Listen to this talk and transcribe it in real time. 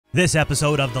This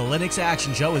episode of the Linux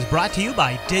Action Show is brought to you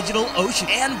by DigitalOcean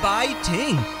and by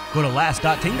Ting. Go to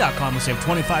last.ting.com and save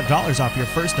 $25 off your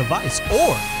first device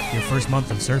or your first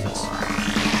month of service.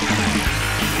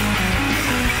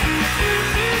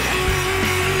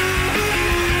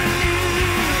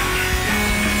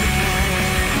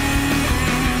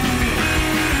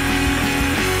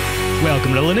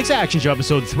 Welcome to Linux Action Show,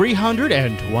 episode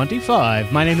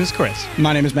 325. My name is Chris.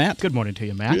 My name is Matt. Good morning to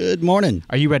you, Matt. Good morning.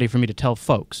 Are you ready for me to tell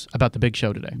folks about the big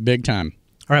show today? Big time.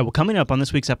 All right, well, coming up on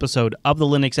this week's episode of the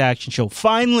Linux Action Show,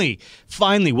 finally,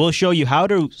 we'll show you how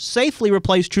to safely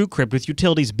replace TrueCrypt with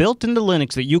utilities built into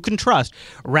Linux that you can trust,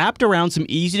 wrapped around some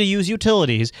easy-to-use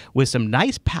utilities with some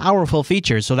nice, powerful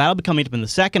features. So that'll be coming up in the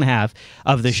second half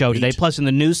of the show today. Plus, in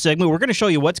the news segment, we're going to show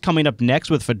you what's coming up next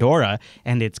with Fedora,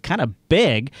 and it's kind of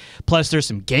big. Plus, there's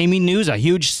some gaming news. A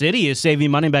huge city is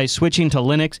saving money by switching to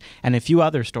Linux, and a few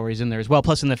other stories in there as well.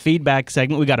 Plus, in the feedback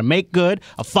segment, we got a make good,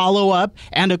 a follow-up,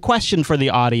 and a question for the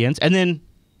audience. And then,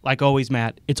 like always,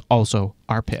 Matt, it's also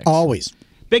our picks. Always.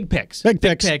 Big picks. Big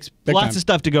picks. Big Lots time. of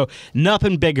stuff to go.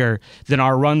 Nothing bigger than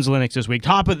our Runs Linux this week.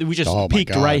 We just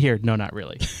peaked right here. No, not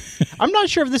really. I'm not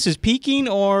sure if this is peaking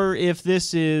or if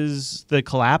this is the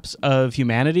collapse of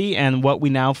humanity, and what we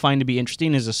now find to be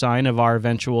interesting is a sign of our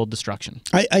eventual destruction.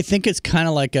 I think it's kind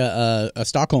of like a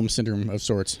Stockholm syndrome of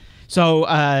sorts. So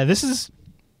this is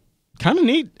kind of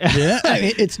neat. Yeah, I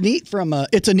mean, it's neat from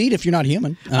it's a neat if you're not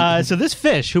human. So this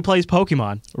fish who plays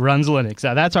Pokemon runs Linux.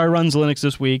 That's our Runs Linux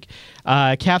this week.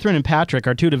 Catherine and Patrick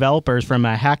are two developers from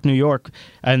Hack, New York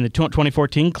in the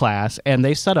 2014 class, and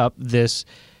they set up this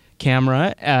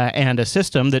camera and a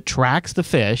system that tracks the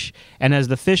fish, and as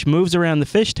the fish moves around the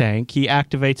fish tank, he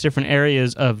activates different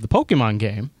areas of the Pokemon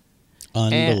game.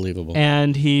 Unbelievable.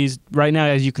 And he's, right now,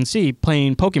 as you can see,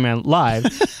 playing Pokemon live,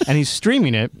 and he's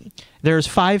streaming it. There's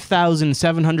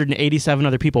 5,787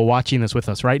 other people watching this with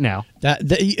us right now.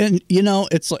 And you know,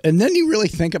 and then you really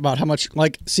think about how much, I'm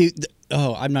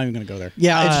not even going to go there.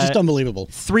 Yeah, it's just unbelievable.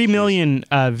 3 million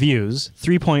views,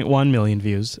 3.1 million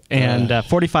views, and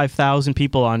 45,000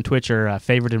 people on Twitch are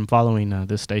favored and following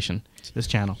this station, this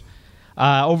channel.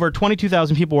 Over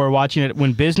 22,000 people were watching it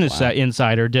when Business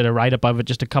Insider did a write-up of it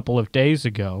just a couple of days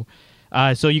ago.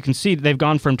 So you can see they've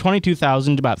gone from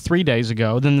 22,000 about 3 days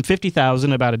ago, then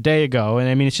 50,000 about a day ago, and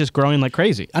I mean, it's just growing like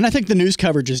crazy. And I think the news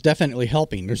coverage is definitely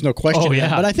helping. There's no question. Oh,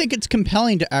 yeah. But I think it's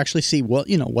compelling to actually see what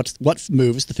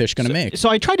moves the fish going to make. So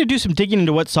I tried to do some digging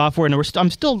into what software, and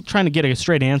I'm still trying to get a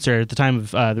straight answer at the time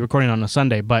of the recording on a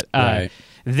Sunday, but right.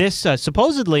 This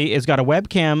supposedly has got a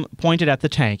webcam pointed at the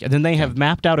tank, and then they have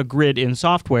mapped out a grid in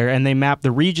software, and they map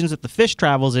the regions that the fish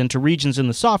travels into regions in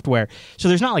the software. So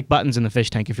there's not like buttons in the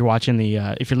fish tank. If you're watching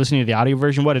if you're listening to the audio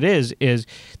version, what it is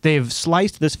they've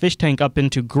sliced this fish tank up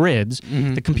into grids.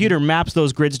 Mm-hmm. The computer maps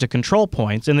those grids to control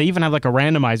points, and they even have like a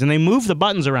randomize, and they move the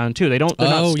buttons around too. They're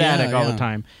not static all the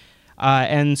time.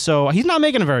 And so he's not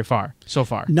making it very far so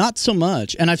far. Not so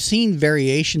much. And I've seen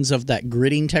variations of that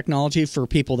gridding technology for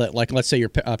people that, like, let's say you're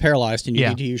paralyzed and you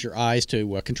need to use your eyes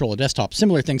to control a desktop.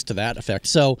 Similar things to that effect.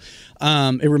 So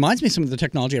it reminds me of some of the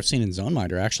technology I've seen in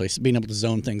ZoneMinder, actually, being able to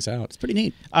zone things out. It's pretty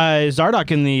neat. Zardock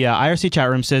in the IRC chat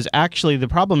room says, actually, the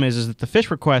problem is that the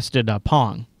fish requested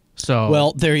Pong. So,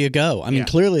 well, there you go. I mean,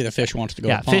 clearly the fish wants to go.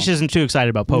 Yeah, Pong. Fish isn't too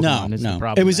excited about Pokemon. No, the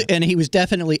problem. And he was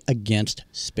definitely against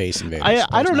Space Invaders.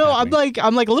 I don't know. I'm like a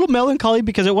little melancholy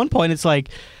because at one point it's like,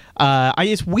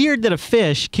 it's weird that a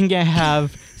fish can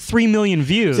have 3 million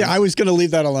views. Yeah, I was going to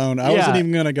leave that alone. I wasn't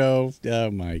even going to go.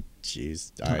 Oh my.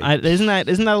 Jeez. Isn't that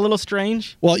a little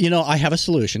strange? Well, you know, I have a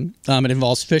solution. It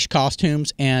involves fish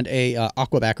costumes and a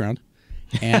aqua background.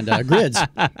 And grids,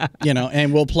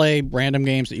 and we'll play random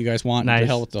games that you guys want. Nice. To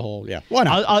hell with the whole, why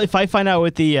not? If I find out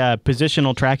what the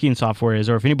positional tracking software is,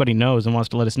 or if anybody knows and wants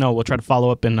to let us know, we'll try to follow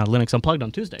up in Linux Unplugged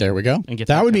on Tuesday. There we go. And get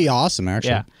that would be awesome,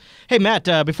 actually. Yeah. Hey,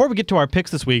 Matt, before we get to our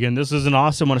picks this weekend, this is an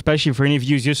awesome one, especially for any of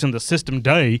you using the system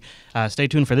day. Stay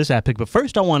tuned for this app pick. But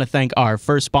first, I want to thank our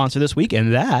first sponsor this week,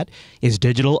 and that is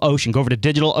DigitalOcean. Go over to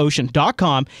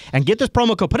DigitalOcean.com and get this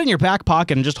promo code. Put it in your back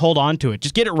pocket and just hold on to it.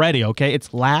 Just get it ready, okay?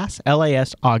 It's LAS, L-A-S,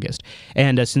 August.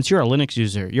 And since you're a Linux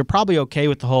user, you're probably okay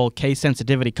with the whole case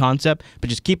sensitivity concept, but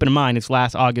just keep in mind it's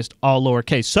last August, all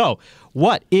lowercase. So,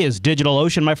 what is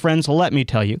DigitalOcean, my friends? Let me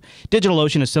tell you.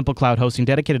 DigitalOcean is simple cloud hosting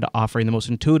dedicated to offering the most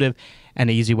intuitive and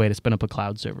easy way to spin up a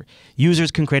cloud server. Users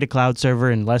can create a cloud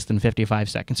server in less than 55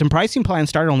 seconds. And pricing plans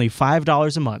start at only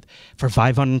 $5 a month for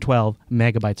 512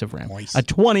 megabytes of RAM, Nice. a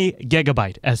 20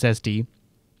 gigabyte SSD,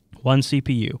 1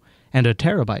 CPU, and a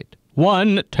terabyte,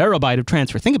 1 terabyte of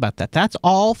transfer. Think about that. That's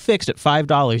all fixed at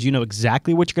 $5. You know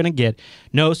exactly what you're going to get.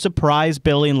 No surprise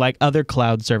billing like other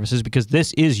cloud services because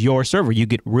this is your server. You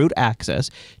get root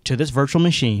access to this virtual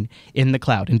machine in the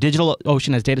cloud. And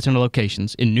DigitalOcean has data center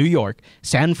locations in New York,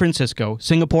 San Francisco,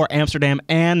 Singapore, Amsterdam,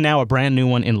 and now a brand new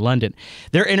one in London.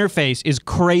 Their interface is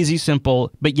crazy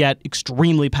simple, but yet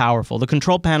extremely powerful. The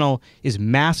control panel is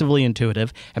massively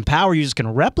intuitive, and power users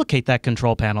can replicate that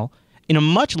control panel in a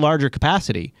much larger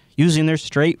capacity using their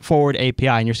straightforward API.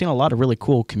 And you're seeing a lot of really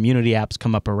cool community apps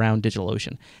come up around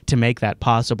DigitalOcean to make that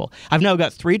possible. I've now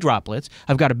got 3 droplets.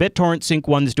 I've got a BitTorrent sync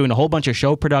one that's doing a whole bunch of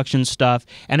show production stuff,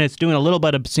 and it's doing a little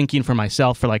bit of syncing for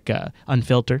myself for like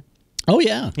Unfilter. Oh,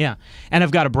 yeah. Yeah. And I've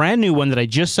got a brand new one that I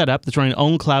just set up that's running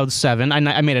OwnCloud 7.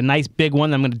 I made a nice big one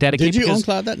that I'm going to dedicate. Did you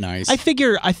OwnCloud that? Nice. I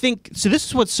think, so this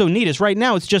is what's so neat is right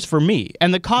now it's just for me.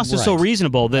 And the cost is so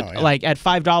reasonable that like at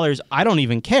 $5, I don't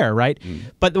even care, right?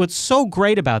 But what's so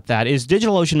great about that is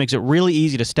DigitalOcean makes it really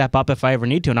easy to step up if I ever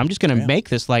need to. And I'm just going to make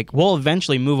this like, we'll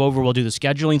eventually move over. We'll do the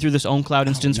scheduling through this OwnCloud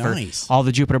instance for all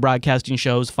the Jupiter Broadcasting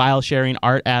shows, file sharing,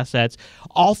 art assets,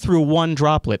 all through one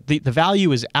droplet. The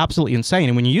value is absolutely insane.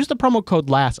 And when you use the promo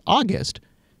code last August,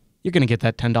 you're going to get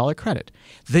that $10 credit.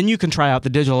 Then you can try out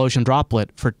the DigitalOcean droplet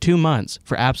for 2 months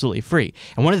for absolutely free.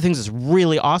 And one of the things that's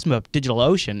really awesome about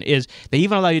DigitalOcean is they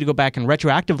even allow you to go back and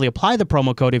retroactively apply the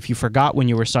promo code if you forgot when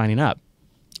you were signing up.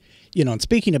 You know, and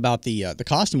speaking about the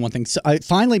cost and one thing, so I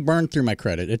finally burned through my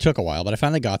credit. It took a while, but I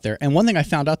finally got there. And one thing I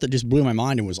found out that just blew my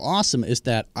mind and was awesome is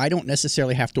that I don't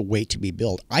necessarily have to wait to be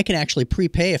billed. I can actually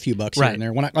prepay a few bucks here and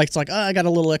there. When it's like, oh, I got a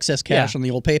little excess cash on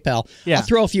the old PayPal. I'll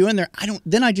throw a few in there. You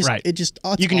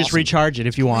can just recharge it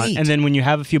if you want. And then when you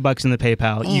have a few bucks in the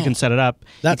PayPal, you can set it up,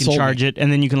 you can charge it,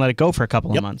 and then you can let it go for a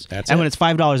couple of months. And when it's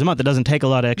 $5 a month, it doesn't take a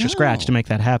lot of extra scratch to make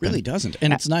that happen. It really doesn't.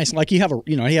 And it's nice. Like you have a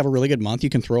really good month. You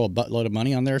can throw a buttload of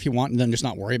money on there if you want, and then just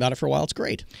not worry about it for a while. It's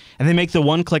great. And they make the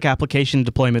one-click application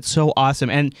deployment so awesome.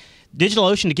 And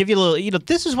DigitalOcean, to give you a little,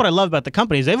 this is what I love about the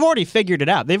companies. They've already figured it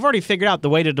out. They've already figured out the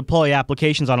way to deploy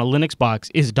applications on a Linux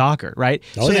box is Docker, right?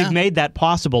 So they've made that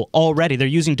possible already. They're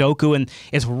using Doku, and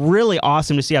it's really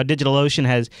awesome to see how DigitalOcean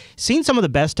has seen some of the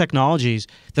best technologies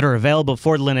that are available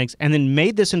for Linux and then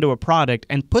made this into a product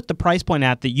and put the price point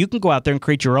at that you can go out there and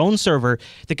create your own server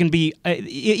that can be,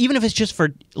 even if it's just for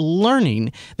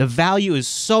learning, the value is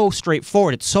so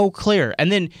straightforward. It's so clear.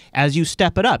 And then as you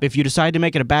step it up, if you decide to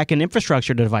make it a back-end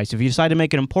infrastructure device, if you decide to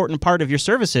make an important part of your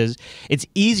services, it's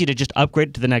easy to just upgrade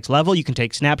it to the next level. You can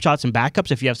take snapshots and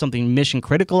backups if you have something mission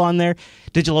critical on there.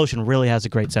 DigitalOcean really has a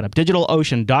great setup.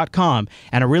 DigitalOcean.com.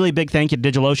 And a really big thank you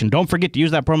to DigitalOcean. Don't forget to use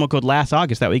that promo code last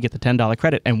August. That way you get the $10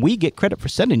 credit. And we get credit for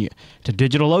sending you to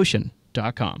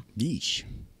DigitalOcean.com. Yeesh.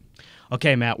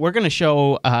 Okay, Matt, we're going to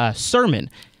show Sermon.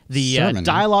 The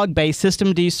dialogue-based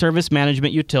systemd service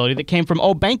management utility that came from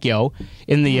Bankyo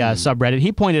in the subreddit.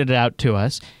 He pointed it out to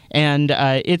us, and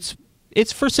it's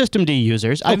for systemd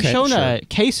users. I've shown a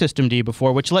K-systemd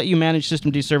before, which let you manage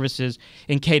systemd services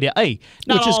in KDE.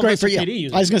 Which is great for you.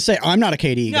 I was going to say, I'm not a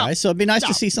KDE guy, so it'd be nice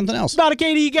to see something else. Not a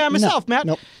KDE guy myself, Matt.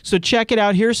 Nope. So check it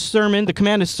out. Here's Sermon. The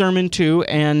command is Sermon2,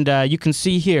 and you can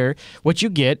see here what you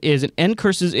get is an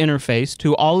Encryption interface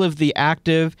to all of the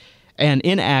active and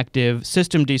inactive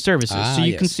systemd services. So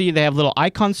you can see they have little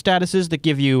icon statuses that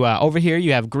give you, over here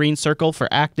you have green circle for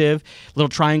active, little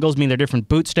triangles mean they're different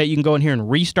boot state. You can go in here and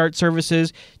restart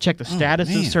services, check the status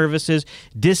of services,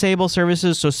 disable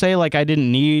services. So say like I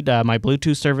didn't need my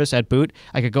Bluetooth service at boot,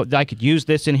 I could use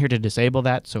this in here to disable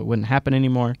that so it wouldn't happen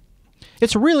anymore.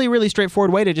 It's a really, really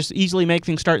straightforward way to just easily make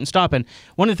things start and stop. And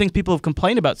one of the things people have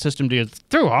complained about systemd is it's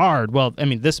too hard. Well, I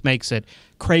mean, this makes it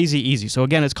crazy easy. So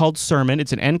again, it's called Sermon.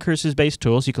 It's an Encryption-based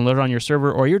tool, so you can load it on your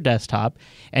server or your desktop.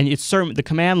 And it's the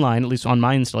command line, at least on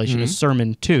my installation, is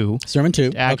Sermon2.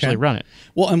 Sermon2. To actually run it.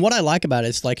 Well, and what I like about it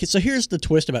is so here's the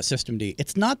twist about systemd.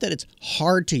 It's not that it's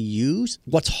hard to use.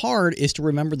 What's hard is to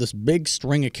remember this big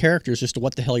string of characters as to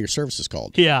what the hell your service is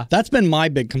called. Yeah. That's been my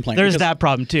big complaint. There's that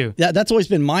problem too. That's always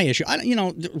been my issue. I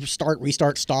don't, start,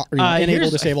 restart, stop, enable,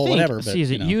 disable, whatever. But,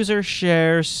 is it user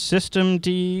share,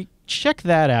 systemd? Check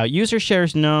that out. User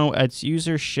shares, no, it's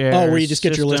user share. Oh, where you just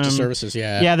get your list of services,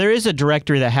 Yeah, there is a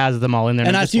directory that has them all in there.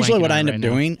 And that's usually what I end up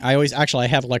doing. I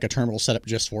have like a terminal set up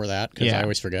just for that because I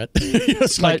always forget.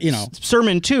 It's like,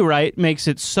 Sermon2, right, makes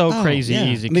it so crazy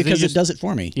easy. Because it does it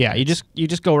for me. Yeah, you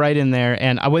just go right in there.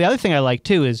 And the other thing I like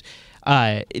too is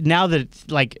now that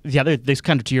like this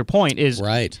kind of to your point is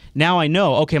right. Now I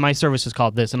know, okay, my service is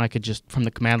called this, and I could just from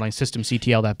the command line system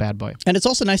CTL that bad boy. And it's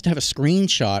also nice to have a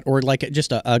screenshot or like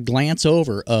just a glance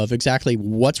over of exactly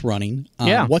what's running,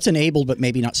 what's enabled but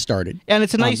maybe not started. And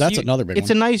it's a nice that's another big one.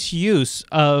 It's a nice use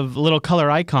of little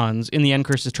color icons in the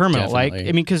Encryption terminal. Definitely. Like,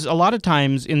 I mean, because a lot of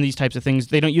times in these types of things,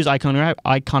 they don't use iconography.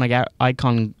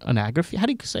 How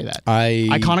do you say that?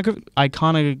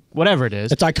 Iconic, whatever it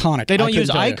is. It's iconic. They don't use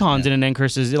icons in an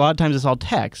Encryption. A lot of times it's all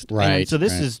text. Right. And so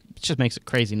this is just makes it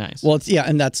crazy nice. Well,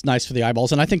 and that's nice for the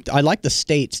eyeballs. And I think I like the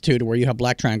states too, to where you have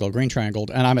black triangle, green triangle,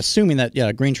 and I'm assuming that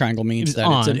green triangle means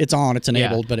that it's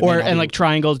enabled, but like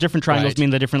triangles, different triangles mean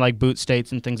the different like boot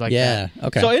states and things like that. Yeah.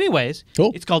 Okay. So, anyways,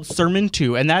 cool. It's called Sermon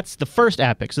 2, and that's the first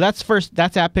app pick. So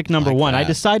that's app pick number 1. I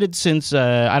decided since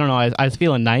I don't know, I was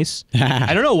feeling nice.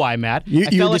 I don't know why, Matt. You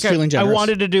were just feeling generous. I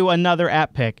wanted to do another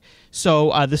app pick.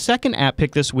 So the second app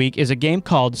pick this week is a game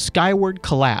called Skyward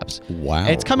Collapse. Wow.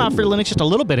 It's come out for Linux just a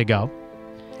little bit ago.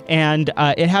 And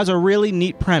it has a really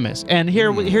neat premise. And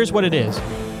here's what it is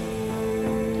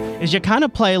you kind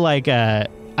of play like,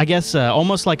 I guess,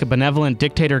 almost like a benevolent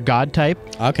dictator god type.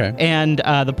 Okay. And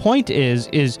the point is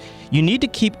you need to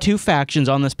keep two factions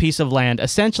on this piece of land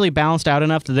essentially balanced out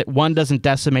enough that one doesn't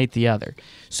decimate the other.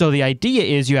 So the idea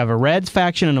is you have a red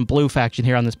faction and a blue faction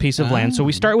here on this piece of land. So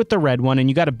we start with the red one, and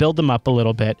you got to build them up a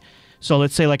little bit. So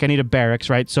let's say like I need a barracks,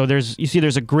 right? So there's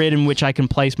a grid in which I can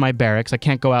place my barracks. I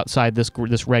can't go outside this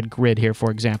red grid here,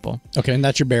 for example. Okay, and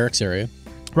that's your barracks area.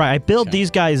 Right, I build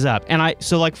these guys up, and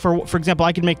so like for example,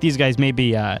 I could make these guys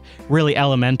maybe really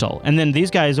elemental, and then these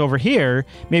guys over here,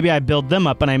 maybe I build them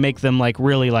up and I make them like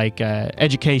really like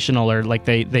educational, or like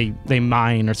they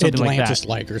mine or something like that.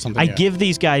 Atlantis-like or something. I give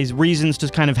these guys reasons to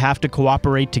kind of have to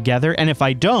cooperate together, and if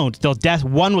I don't,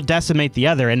 one will decimate the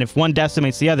other, and if one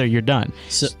decimates the other, you're done.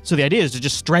 So the idea is to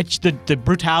just stretch the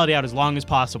brutality out as long as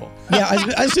possible. Yeah,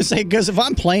 I was just saying, because if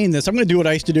I'm playing this, I'm going to do what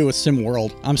I used to do with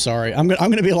SimWorld. I'm sorry, I'm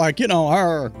going to be like,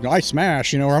 I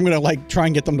smash, or I'm gonna like try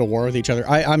and get them to war with each other.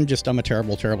 I'm a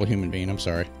terrible, terrible human being. I'm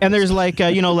sorry. And there's like,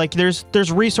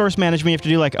 there's resource management you have to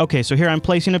do. Like, okay, so here I'm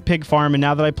placing a pig farm, and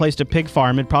now that I placed a pig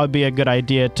farm, it'd probably be a good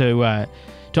idea to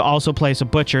also place a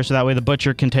butcher, so that way the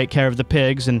butcher can take care of the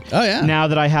pigs. And now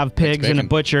that I have pigs and a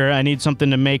butcher, I need something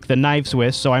to make the knives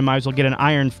with, so I might as well get an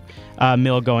iron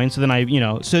mill going. So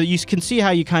then so you can see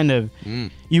how you kind of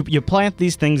you plant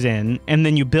these things in, and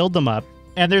then you build them up.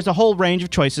 And there's a whole range of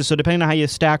choices, so depending on how you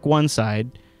stack one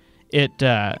side,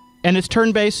 and it's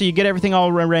turn-based, so you get everything all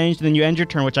arranged, and then you end your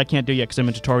turn, which I can't do yet because I'm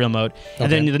in tutorial mode, and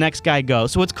then the next guy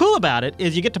goes. So what's cool about it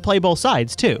is you get to play both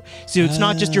sides, too. So it's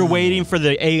not just you're waiting for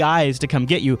the AIs to come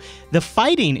get you. The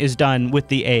fighting is done with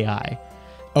the AI.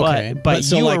 Okay, but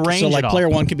you arrange it all. Player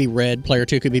 1 could be red, player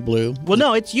 2 could be blue. Well,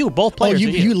 no, it's you. Both players.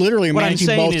 You literally are managing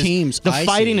both teams. The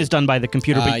fighting is done by the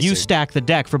computer, but you stack the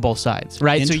deck for both sides,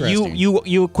 right? So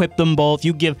you equip them both.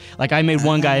 You give, like, I made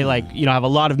one guy have a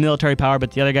lot of military power,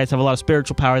 but the other guys have a lot of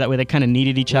spiritual power. That way they kind of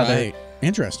needed each other. Right.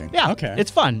 Interesting. Yeah. Okay.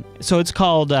 It's fun. So it's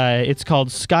called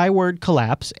Skyward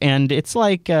Collapse, and it's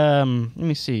like let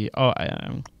me see.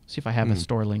 See if I have a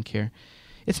store link here.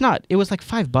 It's not. It was like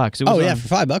 $5. It was,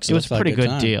 for $5, it was a pretty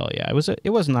good deal. Yeah, it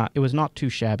was not too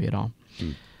shabby at all.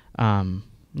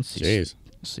 Let's see. Jeez.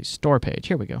 Let's see. Store page.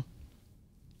 Here we go.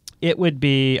 It would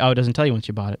be. Oh, it doesn't tell you once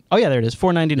you bought it. Oh yeah, there it is.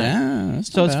 $4.99. Yeah,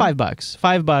 so it's $5.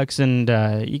 $5,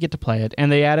 and you get to play it.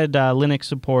 And they added Linux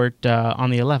support on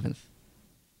the 11th.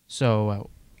 So.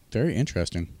 Very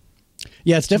interesting.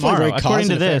 Yeah, it's definitely tomorrow, very according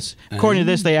to this. According to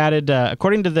this, they added.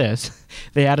 According to this,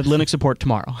 they added Linux support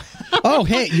tomorrow. Oh,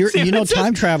 hey,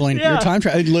 time traveling. Yeah. You're time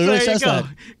traveling. It literally says that.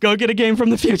 Go get a game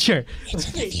from the future. It's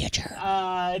in the future.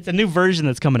 It's a new version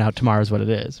that's coming out tomorrow. Is what it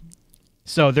is.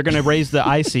 So they're going to raise the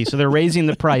IC. So they're raising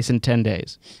the price in 10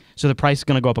 days. So the price is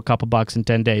going to go up a couple bucks in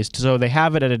 10 days. So they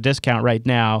have it at a discount right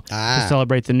now to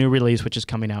celebrate the new release, which is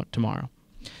coming out tomorrow.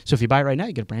 So if you buy it right now,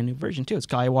 you get a brand new version too. It's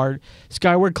Skyward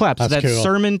Collapse. That's cool.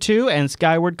 Sermon 2 and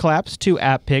Skyward Collapse, 2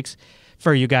 app picks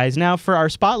for you guys. Now, for our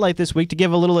spotlight this week, to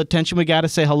give a little attention, we got to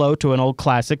say hello to an old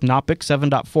classic. Knoppix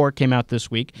 7.4 came out this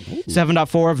week.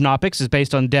 7.4 of Knoppix is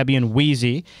based on Debian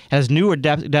Wheezy. Has newer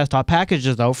desktop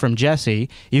packages, though, from Jesse.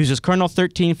 Uses kernel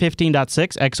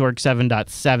 13.15.6, Xorg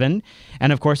 7.7.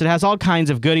 And, of course, it has all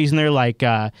kinds of goodies in there like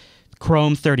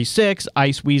Chrome 36,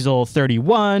 Iceweasel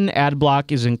 31,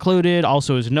 Adblock is included.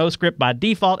 Also is NoScript by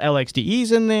default,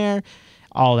 LXDE's in there.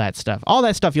 All that stuff. All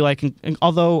that stuff you like,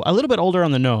 although a little bit older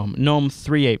on the GNOME. GNOME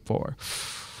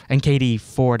 3.8.4 and KDE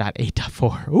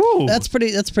 4.8.4. Ooh. That's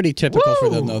pretty typical for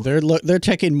them, though. They're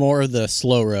taking more of the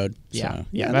slow road. Yeah,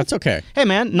 So, that's okay. Hey,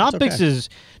 man, Knoppix is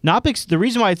Knoppix. The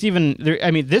reason why it's even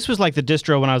I mean, this was like the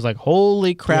distro when I was like,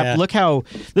 holy crap! Yeah. Look how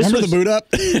this Remember was the boot up.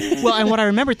 well, and what I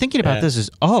remember thinking about this is,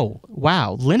 oh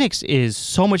wow, Linux is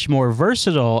so much more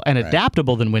versatile and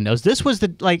adaptable than Windows. This was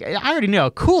the I already know how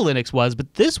cool Linux was,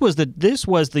 but this was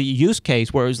the use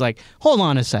case where it was like, hold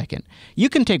on a second, you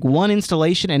can take one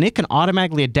installation and it can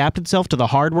automatically adapt itself to the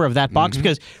hardware of that box.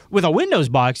 Because with a Windows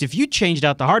box, if you changed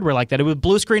out the hardware like that, it would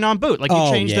blue screen on boot. Like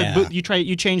you change the boot,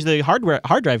 you change the hard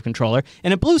drive controller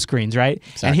and it blue screens, right?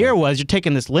 Exactly. And here it was, you're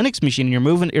taking this Linux machine and you're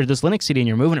moving, or this Linux CD and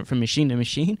you're moving it from machine to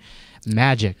machine.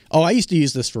 Magic. Oh, I used to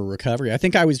use this for recovery. I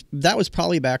think that was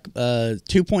probably back 2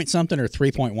 point something or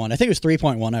 3.1. I think it was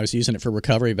 3.1. I was using it for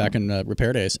recovery back in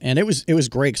repair days, and it was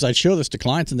great because I'd show this to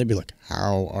clients and they'd be like,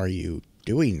 "How are you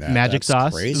doing that? Magic That's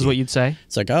sauce crazy. is what you'd say.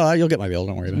 It's like, oh, you'll get my bill.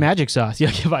 Don't worry about it. Magic sauce. You'll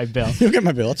get my bill. You'll get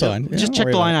my bill. It's fine. Just check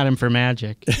the line item for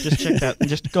magic. Just check that.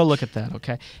 Just go look at that.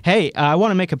 Okay. Hey, I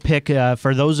want to make a pick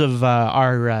for those of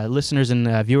our listeners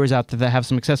and viewers out there that have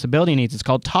some accessibility needs. It's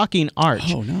called Talking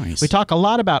Arch. Oh, nice. We talk a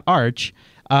lot about Arch.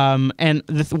 And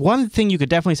the one thing you could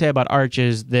definitely say about Arch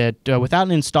is that without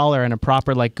an installer and a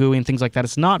proper GUI and things like that,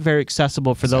 it's not very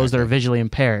accessible for those that are visually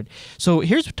impaired. So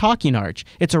here's Talking Arch.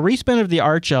 It's a respin of the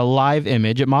Arch live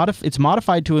image. It's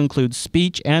modified to include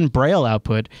speech and Braille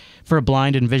output for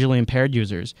blind and visually impaired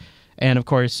users. And of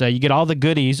course, you get all the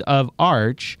goodies of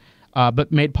Arch,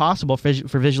 but made possible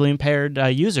for visually impaired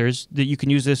users that you can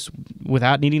use this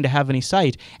without needing to have any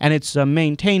sight. And it's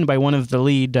maintained by one of the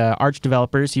lead Arch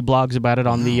developers. He blogs about it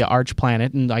on the Arch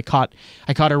Planet, and I caught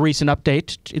a recent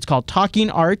update. It's called Talking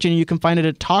Arch, and you can find it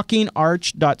at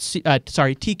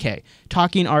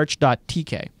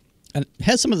talkingarch.tk. And it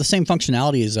has some of the same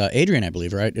functionality as Adrian, I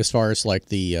believe, right? As far as like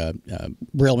the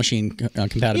Braille machine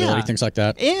compatibility, things like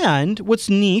that. And what's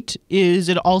neat is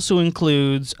it also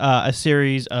includes a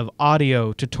series of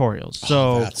audio tutorials.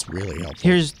 So that's really helpful.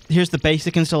 Here's the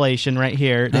basic installation right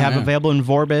here. They have available in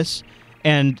Vorbis,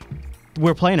 and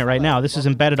we're playing it right now. This is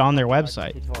embedded on their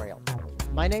website. Tutorial.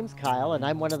 My name's Kyle, and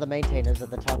I'm one of the maintainers of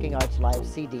the Talking Arch Live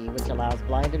CD, which allows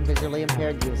blind and visually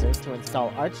impaired users to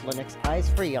install Arch Linux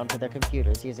eyes-free onto their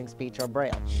computers using speech or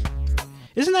Braille.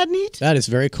 Isn't that neat? That is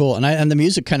very cool, and the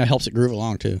music kind of helps it groove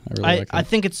along too. I really like that. I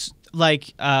think it's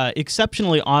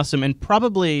exceptionally awesome, and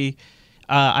probably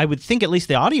I would think at least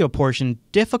the audio portion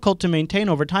difficult to maintain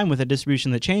over time with a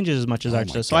distribution that changes as much as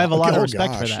Arch does. So I have a lot of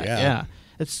respect for that. Yeah,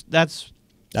 that's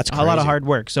crazy. A lot of hard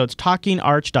work. So it's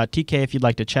talkingarch.tk if you'd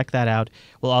like to check that out.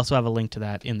 We'll also have a link to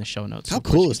that in the show notes. How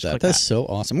cool is that? That's so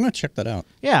awesome. I'm going to check that out.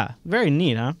 Yeah, very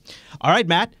neat, huh? All right,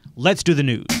 Matt, let's do the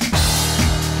news.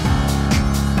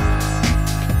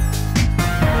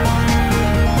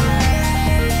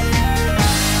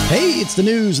 Hey, it's the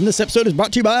news, and this episode is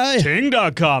brought to you by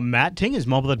Ting.com. Matt, Ting is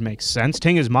mobile that makes sense.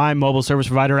 Ting is my mobile service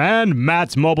provider and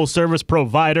Matt's mobile service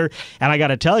provider. And I got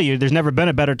to tell you, there's never been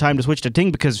a better time to switch to Ting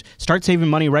because start saving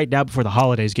money right now before the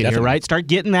holidays get here, right? Start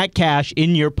getting that cash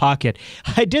in your pocket.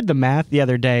 I did the math the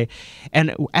other day,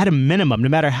 and at a minimum, no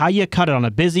matter how you cut it on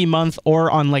a busy month or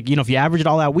on if you average it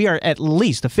all out, we are at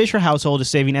least, the Fisher household is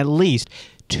saving at least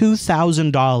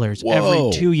 $2,000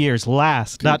 every 2 years.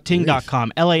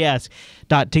 Last.ting.com,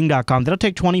 las.ting.com. That'll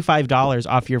take $25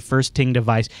 off your first Ting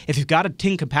device. If you've got a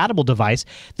Ting compatible device,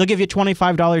 they'll give you a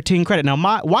 $25 Ting credit. Now,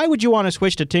 why would you want to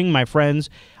switch to Ting, my friends?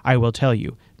 I will tell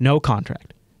you. No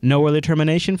contract, no early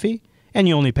termination fee, and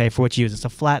you only pay for what you use. It's a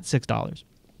flat $6.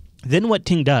 Then what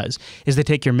Ting does is they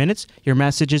take your minutes, your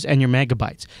messages, and your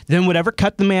megabytes. Then whatever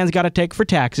cut the man's got to take for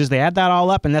taxes, they add that all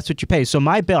up, and that's what you pay. So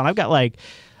my bill, and I've got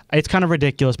it's kind of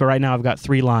ridiculous, but right now I've got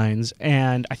 3 lines,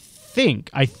 and I think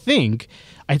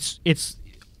it's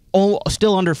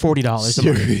still under $40.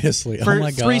 Seriously, for oh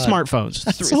my God. 3 smartphones.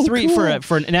 That's so three cool.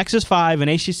 for an Nexus 5, an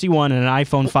HTC One, and an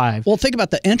iPhone 5. Well, think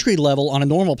about the entry level on a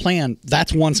normal plan.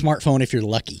 That's one smartphone if you're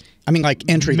lucky. I mean, like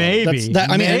entry level.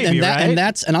 Maybe.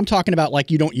 And I'm talking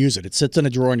about you don't use it. It sits in a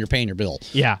drawer and you're paying your bill.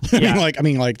 Yeah. I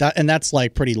mean that, and that's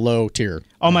pretty low tier.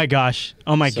 Oh my gosh.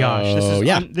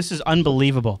 This is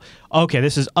unbelievable. Okay,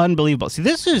 this is unbelievable. See,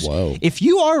 this is if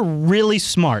you are really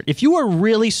smart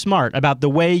about the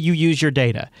way you use your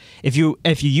data. If you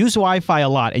use Wi-Fi a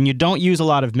lot and you don't use a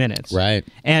lot of minutes. Right.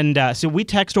 And so we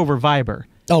text over Viber.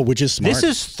 Oh, which is smart. This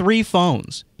is 3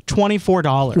 phones.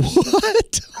 $24.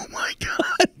 What? Oh my God.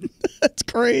 That's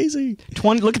crazy.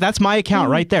 Look, that's my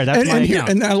account right there. That's my account.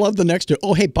 And I love the next two.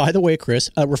 Oh, hey, by the way, Chris,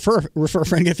 refer a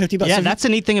friend, get $50. Yeah, that's the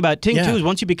neat thing about Ting, too, is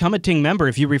once you become a Ting member,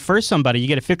 if you refer somebody, you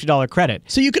get a $50 credit.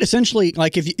 So you could essentially,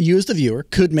 if you as the viewer,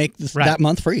 could make that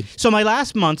month free. So my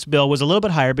last month's bill was a little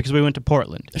bit higher because we went to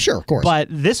Portland. Sure, of course. But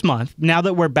this month, now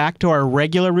that we're back to our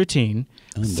regular routine,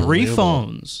 3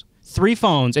 phones, 3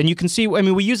 phones, and you can see. I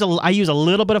mean, I use a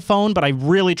little bit of phone, but I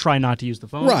really try not to use the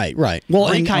phone. Right. Well,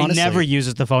 and Rikai honestly, never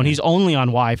uses the phone. He's only on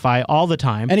Wi-Fi all the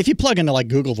time. And if you plug into like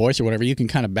Google Voice or whatever, you can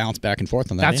kind of bounce back and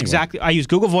forth on that. That's anyway. exactly. I use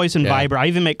Google Voice and Viber. I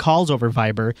even make calls over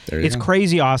Viber. It's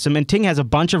crazy awesome. And Ting has a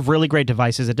bunch of really great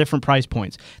devices at different price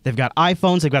points. They've got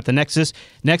iPhones. They've got the Nexus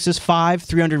 5,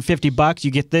 $350.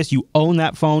 You get this. You own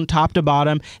that phone top to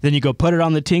bottom. Then you go put it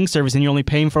on the Ting service, and you're only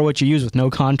paying for what you use with no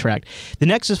contract. The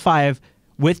Nexus 5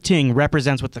 with Ting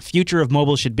represents what the future of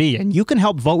mobile should be, and you can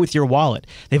help vote with your wallet.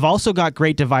 They've also got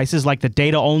great devices like the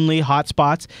data-only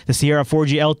hotspots, the Sierra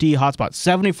 4G LTE hotspot,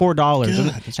 $74,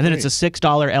 and then it's a $6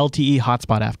 LTE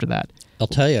hotspot after that. I'll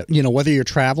tell you, whether you're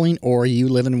traveling or you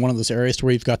live in one of those areas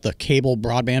where you've got the cable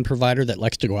broadband provider that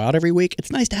likes to go out every week,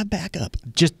 it's nice to have backup.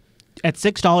 Just at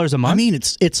 $6 a month? I mean,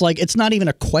 it's like it's not even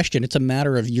a question. It's a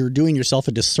matter of you're doing yourself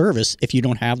a disservice if you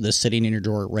don't have this sitting in your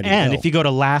drawer ready to go. And if you go to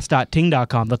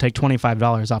last.ting.com, they'll take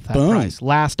 $25 off that price.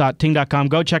 Last.ting.com.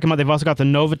 Go check them out. They've also got the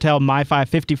Novatel MiFi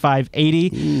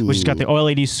 5580, which has got the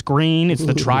OLED screen. It's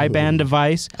the tri-band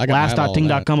device.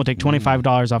 Last.ting.com will take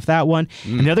 $25 off that one.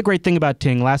 And the other great thing about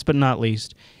Ting, last but not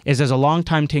least, is as a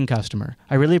longtime Ting customer,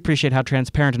 I really appreciate how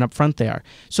transparent and upfront they are.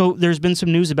 So there's been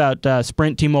some news about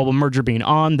Sprint T-Mobile merger being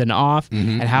on, then off,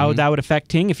 and how that would affect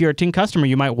Ting. If you're a Ting customer,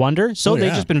 you might wonder. So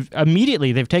they've just been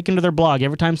immediately, they've taken to their blog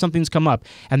every time something's come up,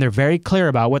 and they're very clear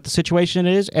about what the situation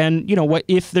is and, what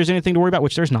if there's anything to worry about,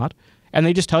 which there's not. And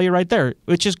they just tell you right there,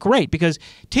 which is great because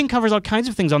Ting covers all kinds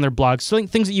of things on their blog,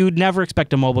 things that you would never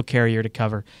expect a mobile carrier to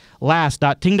cover.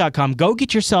 Last.ting.com. Go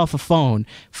get yourself a phone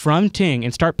from Ting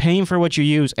and start paying for what you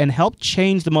use and help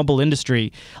change the mobile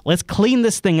industry. Let's clean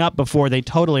this thing up before they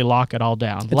totally lock it all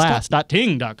down.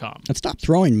 Last.ting.com. And stop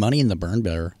throwing money in the burn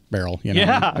barrel.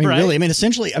 Yeah, I mean, right. really. I mean,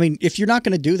 essentially, if you're not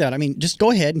going to do that, just go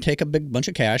ahead and take a big bunch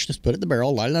of cash, just put it in the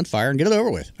barrel, light it on fire, and get it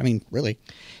over with. I mean, really.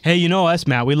 Hey, you know us,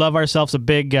 Matt. We love ourselves a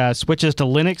big switches to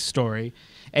Linux story.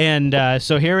 And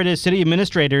so here it is, city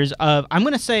administrators of, I'm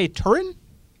going to say Turin?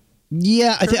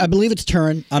 Yeah, I believe it's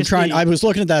Turin. I was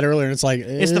looking at that earlier, and it's like...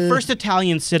 It's the first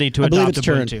Italian city to adopt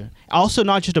Ubuntu. Turin. Also,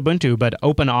 not just Ubuntu, but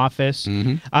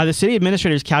OpenOffice. The city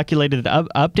administrators calculated that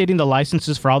updating the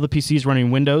licenses for all the PCs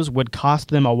running Windows would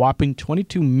cost them a whopping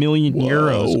 22 million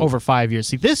euros over 5 years.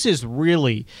 See, this is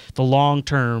really the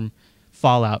long-term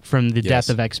fallout from the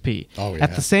death of XP. Oh, yeah.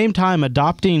 At the same time,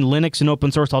 adopting Linux and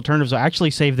open source alternatives will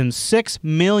actually save them $6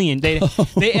 million. They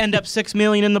end up $6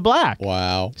 million in the black.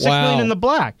 Wow. $6 million in the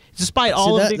black, despite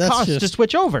all of the costs to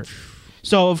switch over.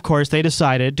 So, of course, they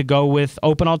decided to go with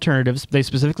open alternatives. They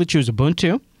specifically choose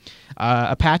Ubuntu.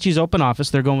 Apache's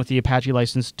OpenOffice. They're going with the Apache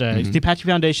licensed. The Apache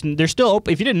Foundation. They're still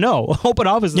open. If you didn't know,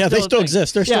 OpenOffice is they still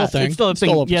exist. They're still a thing. It's still a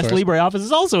thing. Yes, LibreOffice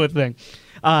is also a thing.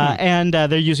 And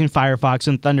they're using Firefox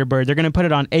and Thunderbird. They're going to put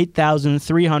it on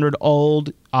 8,300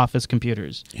 old Office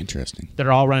computers. Interesting. That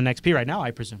are all running XP right now,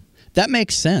 I presume. That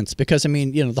makes sense because,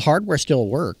 the hardware still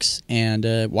works, and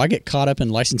why get caught up in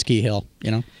license key hell,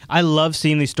 I love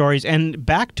seeing these stories. And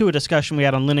back to a discussion we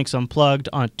had on Linux Unplugged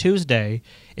on Tuesday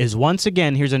is once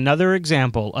again, here's another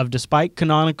example of despite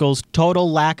Canonical's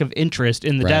total lack of interest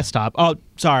in the desktop. Oh,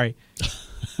 sorry.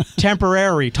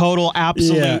 Temporary, total,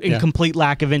 absolute, and complete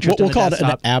lack of interest in the desktop. We'll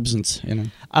call it an absence,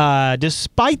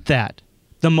 Despite that,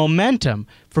 the momentum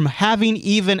from having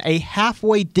even a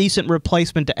halfway decent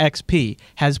replacement to XP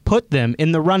has put them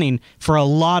in the running for a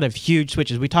lot of huge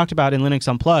switches. We talked about in Linux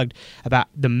Unplugged about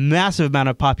the massive amount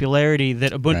of popularity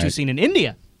that Ubuntu's seen in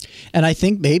India. And I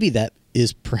think maybe that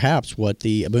is perhaps what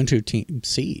the Ubuntu team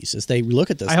sees as they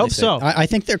look at this. I hope so. I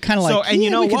think they're kind of like, and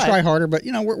we can try harder, but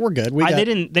we're good. They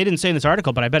didn't say in this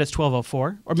article, but I bet it's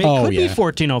 1204, or maybe it could be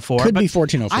 1404. Could be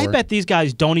 1404. I bet these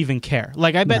guys don't even care.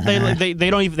 Like I bet they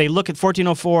don't even. They look at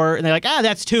 1404 and they're like,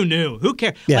 that's too new. Who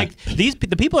cares? Yeah. Like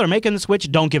the people that are making the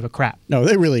switch don't give a crap. No,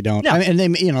 they really don't. No. And they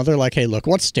they're like, hey, look,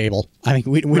 what's stable?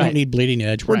 We don't need bleeding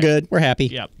edge. We're good. We're happy.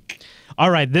 Yep. All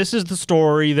right, this is the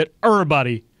story that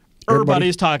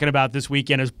everybody's talking about this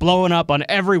weekend. Is blowing up on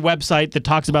every website that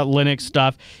talks about Linux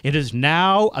stuff. It is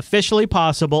now officially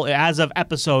possible as of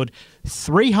episode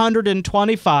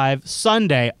 325,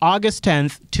 Sunday, August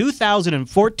 10th,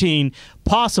 2014,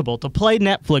 possible to play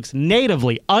Netflix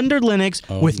natively under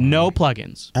Linux with no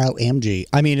plugins. OMG.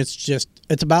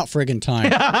 It's about friggin' time.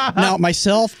 Now,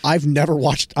 myself, I've never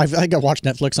watched, I think I've watched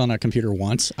Netflix on a computer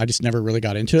once. I just never really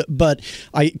got into it, but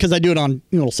because I do it on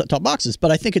little set-top boxes,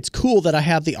 but I think it's cool that I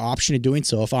have the option of doing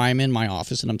so. If I'm in my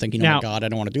office and I'm thinking, oh my God, I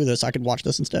don't want to do this, I could watch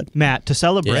this instead. Matt, to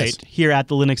celebrate here at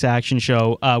the Linux Action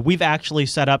Show, we've actually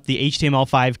set up the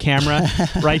HTML5 camera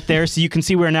right there. So you can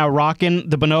see we're now rocking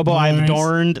the Bonobo. Nice. I've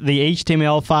adorned the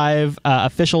HTML5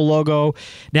 official logo.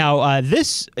 Now,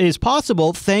 this is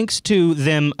possible thanks to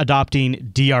them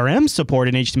adopting DRM support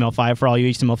in HTML5 for all you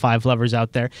HTML5 lovers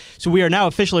out there. So we are now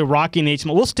officially rocking the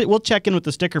HTML. We'll check in with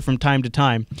the sticker from time to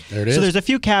time. There it is. So there's a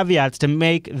few caveats to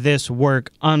make this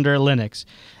work under Linux.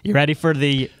 You ready for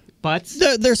the butts?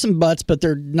 There's some buts, but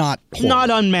they're not horrible. Not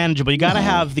unmanageable. You got to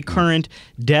have the current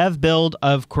dev build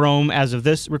of Chrome. As of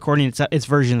this recording, it's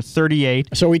version 38.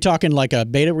 So are we talking like a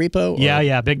beta repo?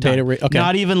 Yeah, big time. Okay.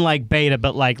 Not even like beta,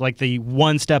 but like the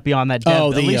one step beyond that dev.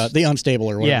 Oh, the unstable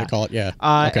or whatever they call it. Yeah.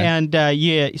 Okay.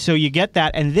 And so you get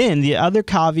that, and then the other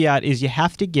caveat is you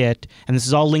have to get, and this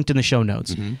is all linked in the show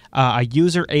notes, a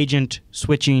user agent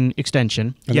switching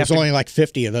extension. And there's only like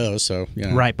 50 of those, so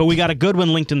yeah. Right, but we got a good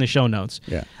one linked in the show notes.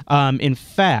 Yeah. In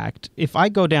fact, if I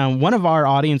go down, one of our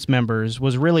audience members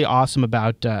was really awesome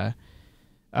about.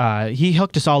 He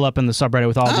hooked us all up in the subreddit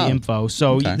with all the info.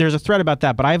 So there's a thread about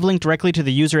that, but I've linked directly to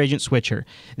the user agent switcher.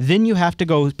 Then you have to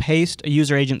go paste a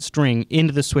user agent string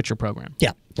into the switcher program. Yeah,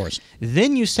 of course.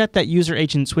 Then you set that user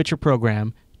agent switcher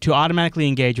program to automatically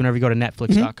engage whenever you go to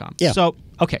netflix.com. Yeah. So,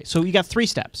 okay, so you got 3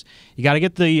 steps. You got to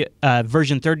get the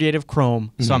version 38 of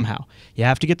Chrome somehow. You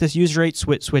have to get this user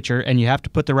agent switcher, and you have to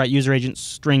put the right user agent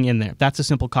string in there. That's a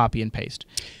simple copy and paste.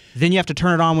 Then you have to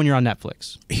turn it on when you're on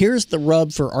Netflix. Here's the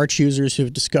rub for Arch users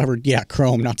who've discovered,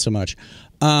 Chrome, not so much.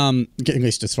 At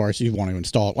least as far as you want to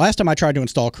install it. Last time I tried to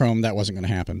install Chrome, that wasn't going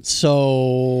to happen.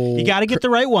 So you got to get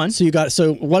the right one.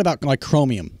 So what about like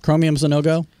Chromium? Chromium's a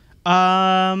no-go?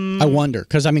 I wonder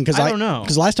because I don't know,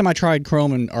 because last time I tried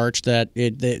Chrome and Arch,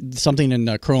 something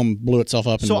in Chrome blew itself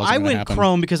up. And so I went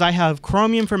Chrome because I have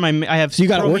Chromium for my. So you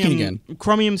got it working again.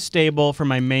 Chromium stable for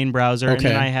my main browser, and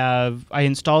then I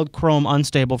installed Chrome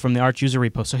unstable from the Arch user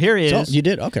repo. So here is. So you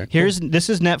did okay. This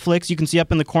is Netflix. You can see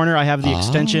up in the corner. I have the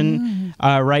extension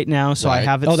right now, so I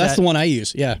have it. Oh, that's the one I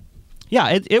use. Yeah.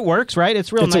 Yeah, it works, right?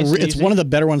 It's real nice. It's one of the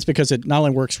better ones because it not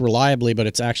only works reliably, but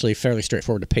it's actually fairly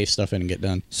straightforward to paste stuff in and get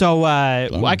done. So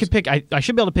I could pick. I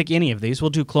should be able to pick any of these.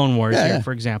 We'll do Clone Wars here,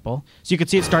 for example. So you can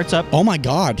see it starts up. Oh my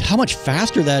God! How much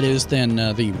faster that is than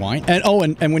the Wine?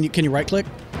 And when can you right click?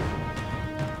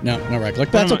 No right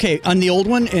click. But that's okay. On the old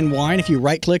one in Wine, if you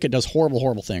right click, it does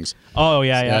horrible things. Oh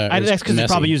yeah. That's because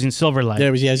it's probably using Silverlight. Yeah,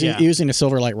 it was using a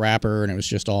Silverlight wrapper, and it was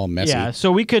just all messy. Yeah.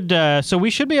 So we could. So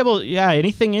we should be able. Yeah.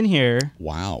 Anything in here.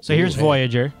 Wow. So here's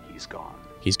Voyager. He's gone.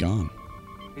 He's gone.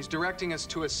 He's directing us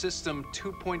to a system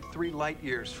 2.3 light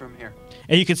years from here.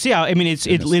 And you can see how. I mean, it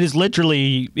is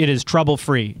literally trouble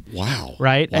free. Wow.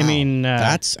 Right. Wow. I mean,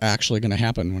 that's actually going to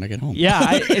happen when I get home. Yeah.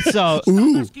 It's so.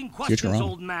 Ooh. Asking questions,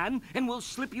 old man, and we'll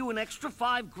slip you an extra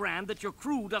 $5,000 that your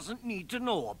crew doesn't need to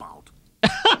know about.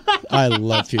 I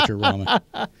love Futurama.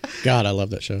 God, I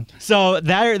love that show. So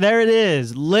there it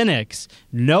is. Linux,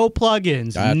 no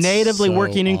plugins, natively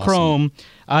working in Chrome.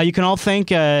 You can all thank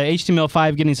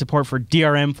HTML5 getting support for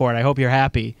DRM for it. I hope you're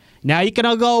happy. Now you can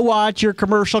all go watch your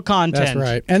commercial content. That's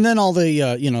right. And then all the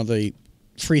the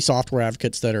free software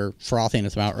advocates that are frothing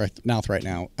at the mouth right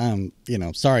now.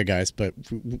 Sorry guys, but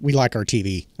we like our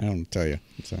TV. I don't tell you.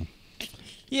 So.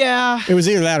 Yeah. It was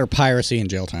either that or piracy and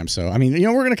jail time. So I mean,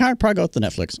 we're gonna kind of probably go with the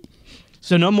Netflix.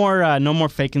 So no more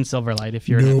faking Silverlight if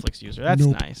you're a Netflix user. That's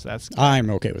nice. That's good. I'm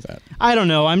okay with that. I don't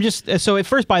know. I'm just so it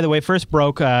first. By the way, first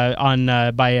broke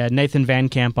by Nathan Van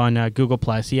Camp on Google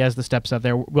Plus. He has the steps up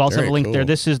there. We also have a link there.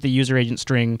 This is the user agent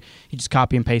string. You just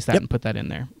copy and paste that and put that in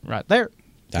there. Right there.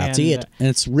 That's it. And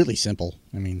it's really simple.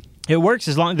 I mean, it works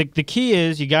as long. The key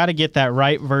is you got to get that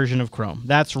right version of Chrome.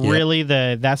 That's really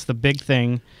that's the big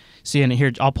thing. See, and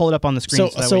here I'll pull it up on the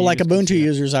screen. So like Ubuntu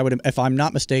users, I would, if I'm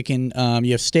not mistaken,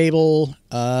 you have stable,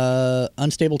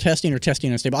 unstable testing, or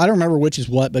testing unstable. I don't remember which is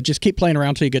what, but just keep playing around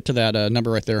until you get to that number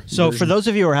right there. So for those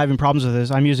of you who are having problems with this,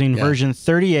 I'm using version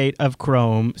 38 of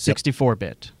Chrome,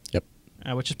 64-bit. Yep.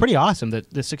 Which is pretty awesome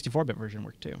that the 64-bit version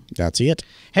worked too. That's it.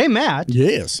 Hey Matt.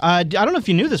 Yes. I don't know if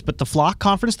you knew this, but the Flock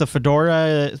conference, the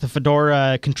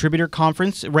Fedora contributor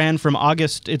conference, runs from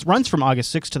August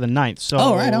 6th to the 9th.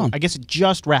 So right on. I guess it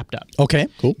just wrapped up. Okay,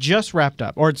 cool. Just wrapped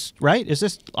up, or it's right? Is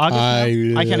this August?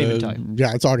 Now? I can't even tell you.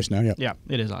 Yeah, it's August now. Yeah. Yeah,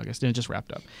 it is August, and it just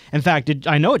wrapped up. In fact,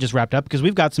 I know it just wrapped up because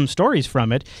we've got some stories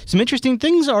from it. Some interesting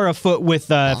things are afoot with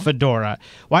Fedora.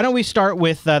 Why don't we start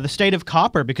with the state of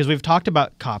Copper, because we've talked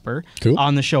about Copper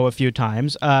on the show a few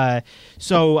times.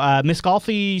 So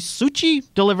Miscalfi Suchi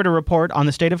delivered a report on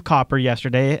the state of Copper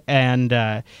yesterday,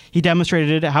 and he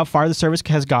demonstrated how far the service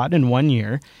has gotten in 1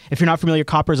 year. If you're not familiar,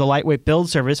 Copper is a lightweight build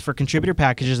service for contributor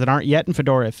packages that aren't yet in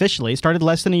Fedora officially. It started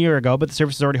less than a year ago, but the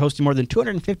service is already hosting more than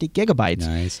 250 gigabytes.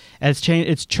 Nice.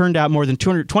 It's churned out more than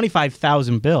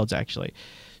 225,000 builds, actually.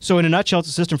 So in a nutshell, it's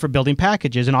a system for building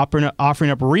packages and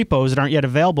offering up repos that aren't yet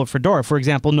available for Fedora. For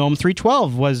example, GNOME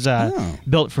 3.12 was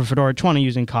built for Fedora 20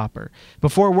 using Copper.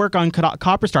 Before work on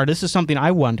Copper started, this is something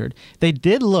I wondered. They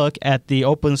did look at the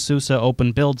OpenSUSE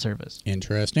Open Build service.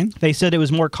 Interesting. They said it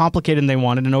was more complicated than they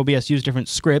wanted, and OBS used different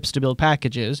scripts to build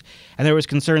packages, and there was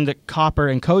concern that Copper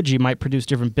and Koji might produce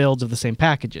different builds of the same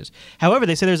packages. However,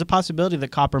 they say there's a possibility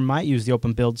that Copper might use the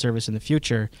Open Build service in the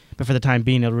future, but for the time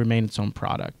being, it'll remain its own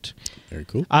product. Very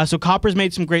cool. So Copper's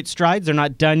made some great strides. They're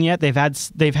not done yet. They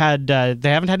haven't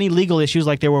had any legal issues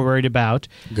like they were worried about.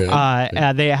 Good.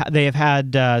 They have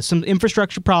had some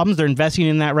infrastructure problems. They're investing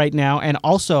in that right now, and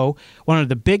also one of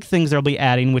the big things they'll be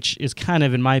adding, which is kind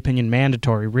of, in my opinion,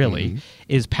 mandatory, really,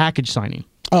 is package signing.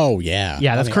 Oh yeah.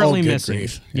 Yeah, that's currently good missing.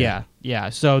 grief. Yeah.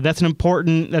 So that's an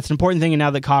important thing, and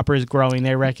now that Copper is growing,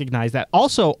 they recognize that.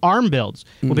 Also, ARM builds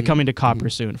will be coming to Copper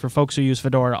soon for folks who use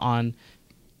Fedora on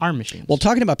ARM machines. Well,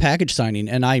 talking about package signing,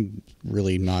 and I'm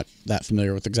really not that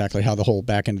familiar with exactly how the whole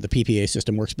back end of the PPA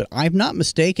system works, but I'm not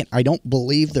mistaken, I don't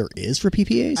believe there is for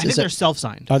PPAs. I think they're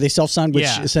self-signed. Are they self-signed, which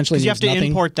essentially means because you have to nothing?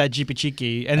 import that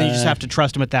GPG, and then you just have to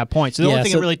trust them at that point. So the only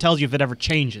thing it really tells you if it ever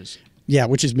changes. Yeah,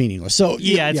 which is meaningless. So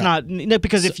it's not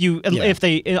because if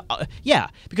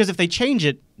they change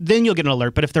it, then you'll get an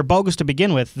alert. But if they're bogus to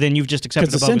begin with, then you've just accepted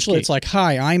a bogus essentially key. it's like,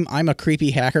 hi, I'm a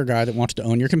creepy hacker guy that wants to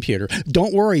own your computer.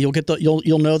 Don't worry,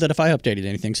 you'll know that if I updated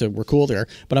anything, so we're cool there.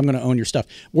 But I'm going to own your stuff.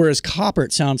 Whereas Copper,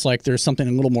 it sounds like there's something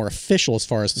a little more official as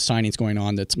far as the signing's going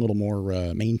on. That's a little more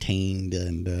maintained,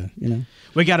 and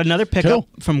We got another pickup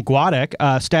from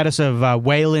Guadec. Status of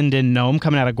Wayland in GNOME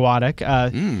coming out of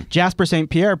Guadec. Jasper St.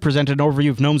 Pierre presented an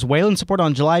overview of GNOME's Wayland support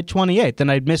on July 28th.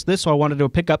 And I'd missed this, so I wanted to do a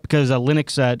pickup because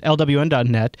Linux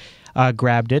LWN.net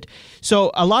grabbed it. So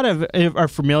a lot of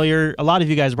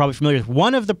you guys are probably familiar with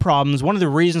one of the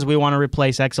reasons we want to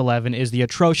replace X11 is the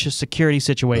atrocious security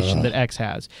situation that X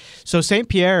has. So St.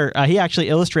 Pierre, he actually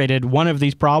illustrated one of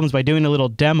these problems by doing a little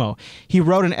demo. He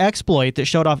wrote an exploit that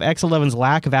showed off X11's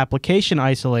lack of application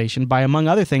isolation by, among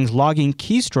other things, logging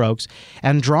keystrokes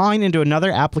and drawing into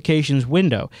another application's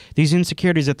window. These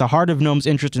insecurities at the heart of GNOME's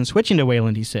interest in switching to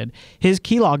Wayland, he said. His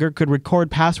keylogger could record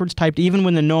passwords typed even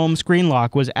when the GNOME screen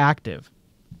lock was active.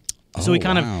 So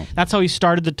that's how he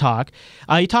started the talk.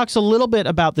 He talks a little bit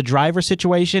about the driver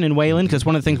situation in Wayland, because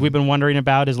one of the things we've been wondering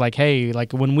about is like, hey,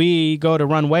 like when we go to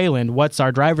run Wayland, what's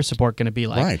our driver support going to be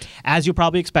like? Right. As you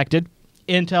probably expected,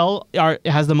 Intel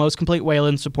has the most complete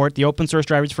Wayland support. The open source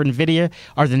drivers for NVIDIA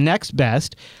are the next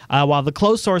best, while the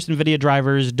closed source NVIDIA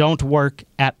drivers don't work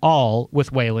at all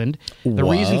with Wayland. The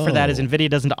reason for that is NVIDIA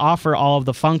doesn't offer all of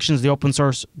the functions the open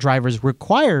source drivers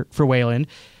require for Wayland.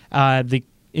 The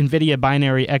NVIDIA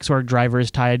binary XOR driver is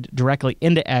tied directly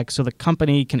into X, so the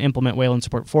company can implement Wayland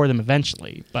support for them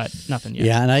eventually, but nothing yet.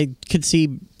 Yeah, and I could see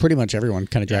pretty much everyone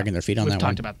kind of dragging their feet on that one. We've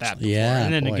talked about that before. Yeah,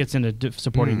 and then it gets into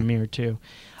supporting Mirror too.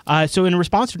 So in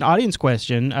response to an audience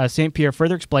question, St. Pierre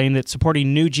further explained that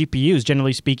supporting new GPUs,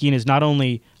 generally speaking, is not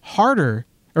any harder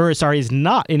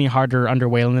under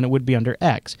Wayland than it would be under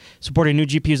X. Supporting new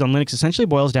GPUs on Linux essentially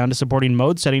boils down to supporting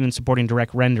mode setting and supporting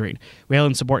direct rendering.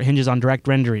 Wayland support hinges on direct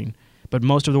rendering, but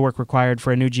most of the work required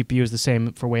for a new GPU is the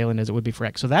same for Wayland as it would be for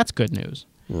X. So that's good news.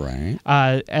 Right.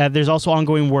 There's also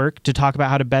ongoing work to talk about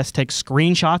how to best take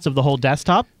screenshots of the whole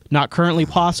desktop. Not currently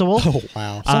possible. Oh,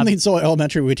 wow. Something so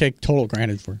elementary we take total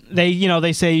granted for.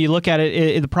 They say you look at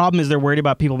it, the problem is they're worried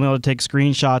about people being able to take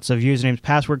screenshots of usernames,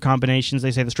 password combinations.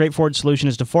 They say the straightforward solution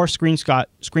is to force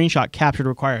screenshot capture to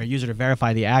require a user to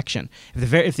verify the action.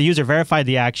 If the user verified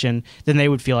the action, then they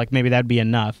would feel like maybe that'd be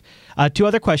enough. Two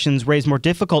other questions raise more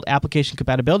difficult application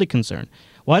compatibility concern.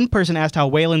 One person asked how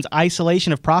Wayland's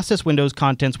isolation of process windows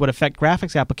contents would affect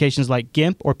graphics applications like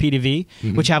GIMP or PDV,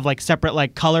 which have like separate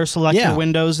like color selector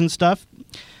windows and stuff.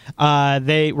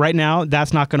 Right now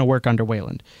that's not going to work under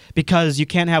Wayland because you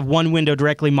can't have one window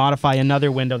directly modify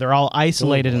another window. They're all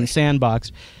isolated and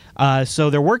sandboxed. So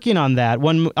they're working on that.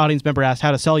 One audience member asked how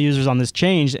to sell users on this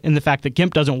change and the fact that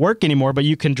GIMP doesn't work anymore, but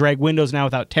you can drag windows now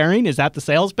without tearing. Is that the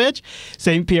sales pitch?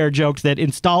 St. Pierre joked that he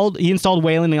installed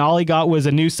Wayland and all he got was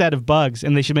a new set of bugs,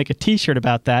 and they should make a t-shirt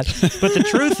about that. But the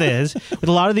truth is, with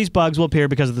a lot of these bugs will appear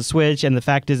because of the switch, and the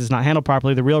fact is it's not handled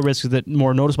properly. The real risk is that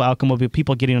more noticeable outcome will be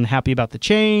people getting unhappy about the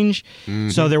change.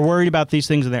 So they're worried about these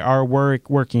things, and they are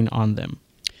working on them.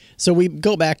 So we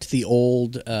go back to the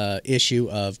old issue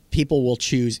of people will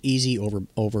choose easy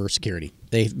over security.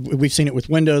 We've seen it with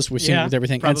Windows. We've seen it with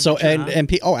everything. And so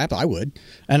Apple, I would.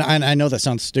 And I know that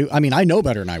sounds stupid. I mean, I know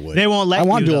better than I would. They won't let you. I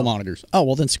want you, dual though. monitors. Oh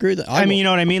well, then screw that. I mean, you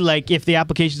know what I mean? Like if the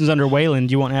application's under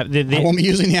Wayland, you won't have. I won't be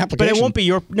using the application. But it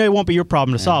won't be your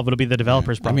problem to solve. It'll be the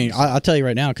developer's problem. I mean, I'll tell you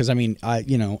right now because I mean,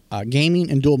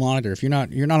 gaming and dual monitor. If you're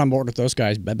not on board with those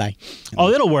guys, bye bye. Oh,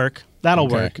 it'll work. That'll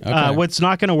work. Okay. What's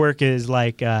not going to work is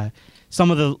like some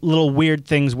of the little weird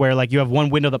things where like you have one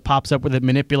window that pops up where it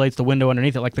manipulates the window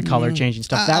underneath it, like the color changing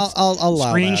stuff. That's I'll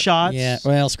allow screenshots. That. Yeah.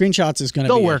 Well, screenshots is going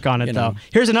to. They'll work on it though.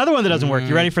 Here's another one that doesn't work.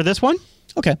 You ready for this one?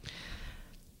 Okay.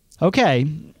 Okay.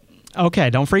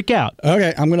 Don't freak out.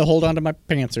 Okay. I'm going to hold on to my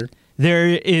pantser. There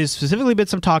is specifically been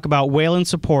some talk about Wayland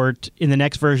support in the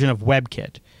next version of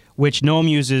WebKit, which GNOME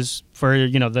uses for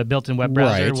the built-in web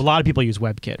browser. Right. A lot of people use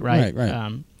WebKit, right?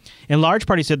 Right. In large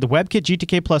part, he said the WebKit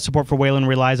GTK Plus support for Wayland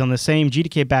relies on the same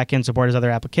GTK backend support as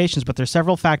other applications, but there are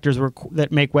several factors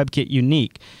that make WebKit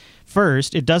unique.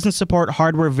 First, it doesn't support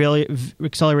hardware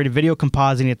accelerated video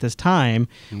compositing at this time,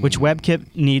 which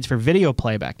WebKit needs for video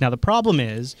playback. Now, the problem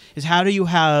is how do you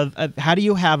have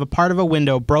a part of a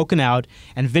window broken out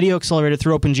and video accelerated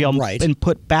through OpenGL and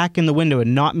put back in the window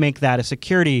and not make that a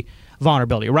security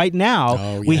vulnerability? Right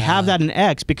now, we have that in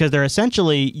X because they're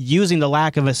essentially using the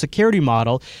lack of a security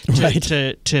model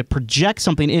to project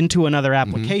something into another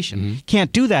application.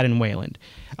 Can't do that in Wayland.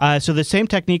 So the same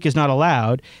technique is not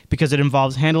allowed because it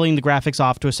involves handling the graphics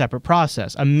off to a separate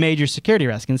process, a major security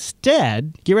risk.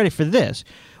 Instead, get ready for this.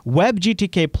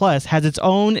 WebGTK Plus has its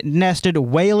own nested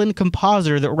Wayland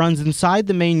compositor that runs inside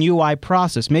the main UI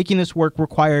process. Making this work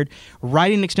required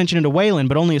writing an extension into Wayland,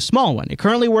 but only a small one. It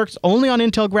currently works only on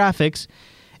Intel graphics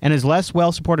and is less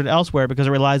well supported elsewhere because it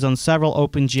relies on several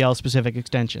OpenGL-specific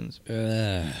extensions.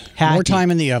 More time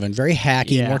in the oven. Very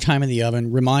hacky. Yeah. More time in the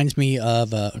oven. Reminds me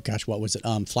of, what was it?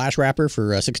 Flash Wrapper for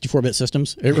 64-bit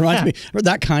systems. It reminds me of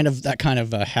that kind of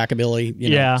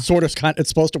hackabilly. Sort of. It's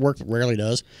supposed to work, but rarely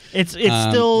does. It's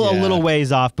still a little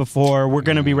ways off before we're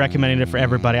going to be recommending it for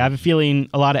everybody. I have a feeling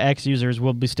a lot of X users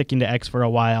will be sticking to X for a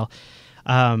while.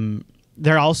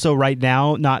 They're also right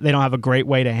now they don't have a great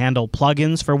way to handle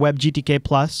plugins for WebGTK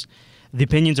Plus. The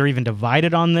opinions are even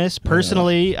divided on this.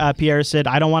 Personally, Pierre said,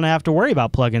 I don't want to have to worry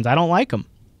about plugins. I don't like them.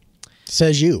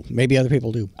 Says you. Maybe other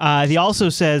people do. He also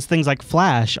says things like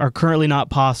Flash are currently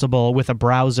not possible with a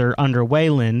browser under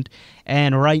Wayland.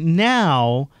 And right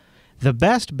now, the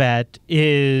best bet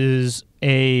is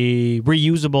a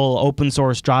reusable open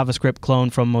source JavaScript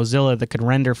clone from Mozilla that could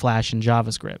render Flash in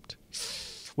JavaScript.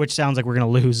 Which sounds like we're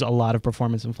going to lose a lot of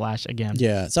performance in Flash again.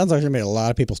 Yeah, it sounds like there's going to be a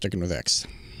lot of people sticking with X.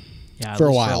 Yeah, for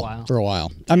a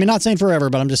while. I mean, not saying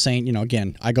forever, but I'm just saying,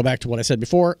 again, I go back to what I said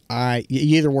before.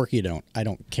 You either work or you don't. I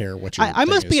don't care what your I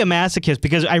must be a masochist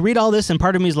because I read all this and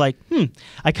part of me is like,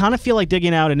 I kind of feel like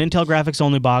digging out an Intel graphics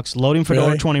only box, loading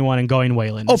Fedora 21 and going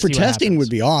Wayland. Oh, for testing would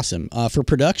be awesome. For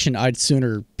production, I'd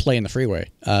sooner play in the freeway.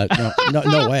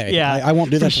 No way. Yeah, I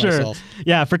won't do that to myself.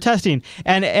 Yeah, for testing.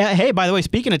 And hey, by the way,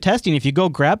 speaking of testing, if you go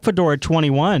grab Fedora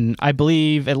 21, I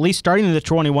believe, at least starting in the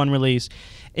 21 release,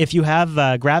 if you have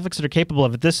graphics that are capable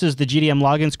of it, this is the GDM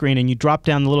login screen, and you drop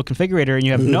down the little configurator, and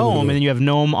you have GNOME, and then you have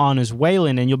GNOME on as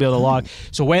Wayland, and you'll be able to log.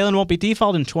 So Wayland won't be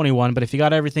default in 21, but if you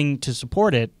got everything to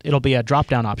support it, it'll be a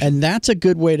drop-down option. And that's a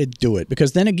good way to do it,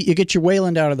 because then you get your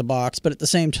Wayland out of the box, but at the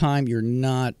same time, you're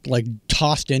not like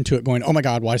tossed into it going, oh my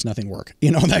God, why does nothing work?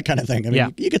 That kind of thing. I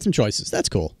mean, you get some choices. That's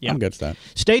cool. Yeah. I'm good for that.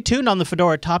 Stay tuned on the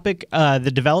Fedora topic.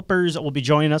 The developers will be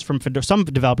joining us from Fedora. Some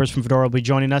developers from Fedora will be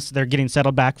joining us. They're getting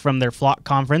settled back from their Flock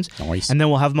conference. Nice. And then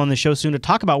we'll have them on the show soon to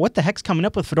talk about what the heck's coming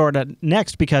up with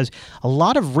Fedora.Next, because a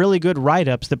lot of really good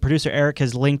write-ups that producer Eric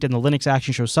has linked in the Linux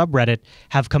Action Show subreddit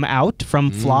have come out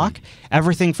from Flock.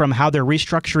 Everything from how they're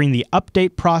restructuring the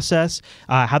update process,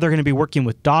 how they're going to be working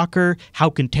with Docker,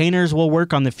 how containers will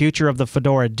work on the future of the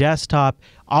Fedora desktop,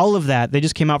 all of that. They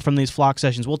just came out from these Flock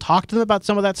sessions. We'll talk to them about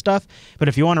some of that stuff, but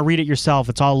if you want to read it yourself,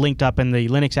 it's all linked up in the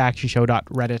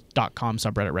linuxactionshow.reddit.com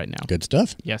subreddit right now. Good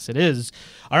stuff. Yes, it is.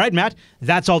 All right, Matt,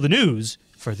 that's all the news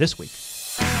for this week.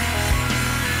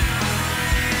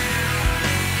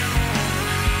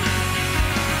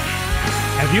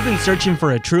 Have you been searching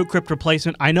for a TrueCrypt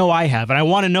replacement? I know I have, and I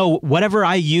want to know whatever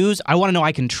I use, I want to know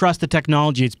I can trust the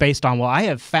technology it's based on. Well, I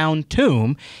have found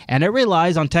Tomb, and it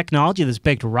relies on technology that's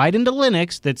baked right into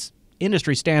Linux that's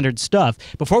industry standard stuff.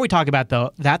 Before we talk about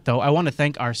that, I want to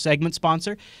thank our segment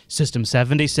sponsor,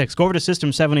 System76. Go over to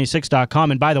System76.com,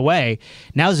 and by the way,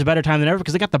 now's a better time than ever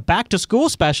because they got the back-to-school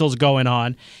specials going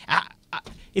on.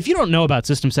 if you don't know about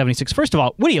System 76, first of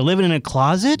all, what are you, living in a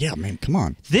closet? Yeah, man, come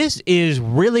on. This is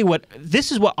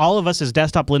what all of us as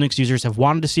desktop Linux users have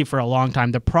wanted to see for a long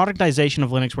time, the productization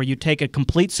of Linux, where you take a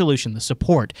complete solution, the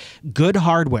support, good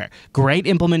hardware, great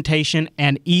implementation,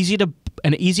 and easy to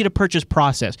purchase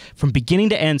process. From beginning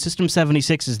to end, System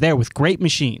 76 is there with great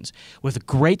machines, with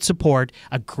great support,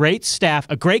 a great staff,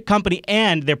 a great company,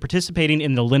 and they're participating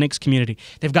in the Linux community.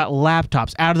 They've got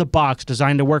laptops out of the box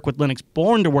designed to work with Linux,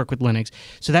 born to work with Linux,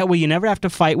 so that way you never have to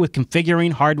fight with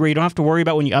configuring hardware. You don't have to worry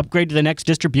about when you upgrade to the next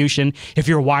distribution if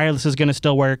your wireless is going to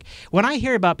still work. When I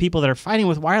hear about people that are fighting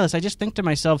with wireless, I just think to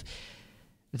myself,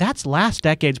 that's last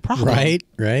decade's problem.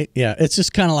 Right. Yeah, it's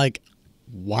just kind of like,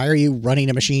 why are you running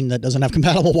a machine that doesn't have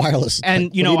compatible wireless? And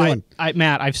like, you know,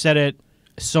 Matt, I've said it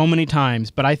so many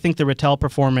times, but I think the Ratel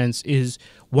Performance is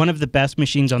one of the best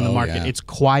machines on the market. Yeah. It's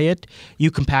quiet.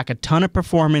 You can pack a ton of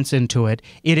performance into it.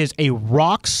 It is a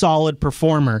rock-solid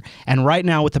performer, and right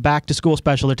now with the back-to-school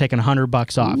special, they're taking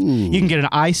 $100 off. Ooh. You can get an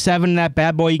i7 in that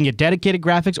bad boy. You can get dedicated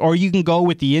graphics, or you can go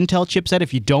with the Intel chipset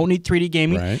if you don't need 3D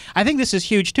gaming. Right. I think this is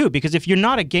huge, too, because if you're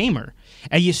not a gamer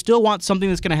and you still want something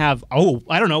that's going to have,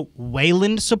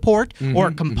 Wayland support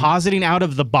or compositing out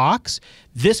of the box,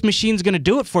 this machine's going to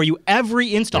do it for you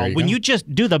every install. When you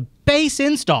just do the base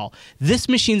install, this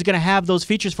machine's going to have those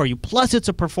features for you. Plus, it's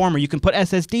a performer. You can put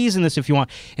SSDs in this if you want.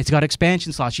 It's got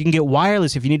expansion slots. You can get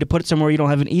wireless if you need to put it somewhere you don't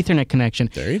have an Ethernet connection.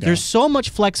 There you go. There's so much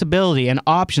flexibility and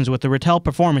options with the Ratel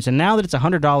Performance, and now that it's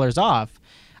 $100 off,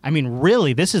 I mean,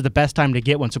 really, this is the best time to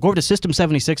get one. So go over to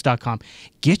System76.com.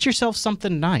 Get yourself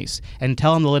something nice and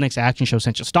tell them the Linux Action Show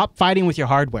sent you. Stop fighting with your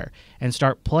hardware and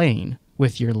start playing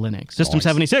with your Linux.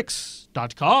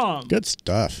 System76.com. Good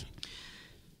stuff.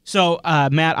 So,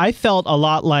 Matt, I felt a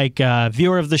lot like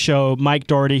viewer of the show, Mike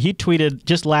Doherty. He tweeted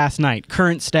just last night,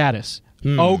 current status.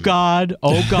 Oh, God.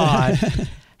 Oh, God.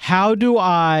 How do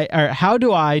I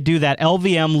do that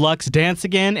LVM Lux dance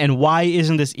again, and why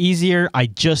isn't this easier? I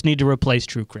just need to replace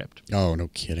TrueCrypt. Oh, no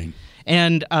kidding.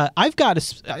 And I've got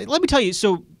to let me tell you,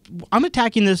 so I'm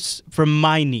attacking this from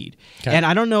my need. Okay. And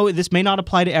I don't know, this may not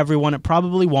apply to everyone. It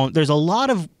probably won't. There's a lot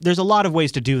of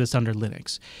ways to do this under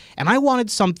Linux. And I wanted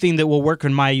something that will work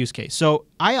in my use case. So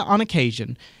I, on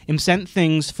occasion, am sent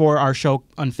things for our show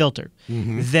Unfiltered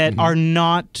that are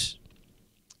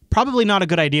probably not a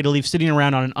good idea to leave sitting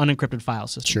around on an unencrypted file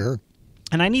system. Sure.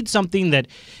 And I need something that,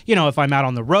 if I'm out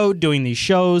on the road doing these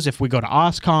shows, if we go to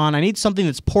OSCON, I need something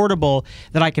that's portable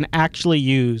that I can actually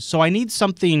use. So I need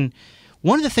something.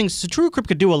 One of the things, so TrueCrypt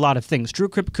could do a lot of things.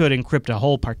 TrueCrypt could encrypt a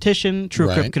whole partition.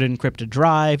 TrueCrypt could encrypt a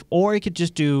drive, or it could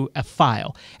just do a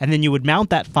file. And then you would mount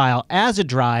that file as a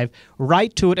drive,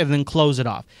 write to it, and then close it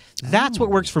off. That's what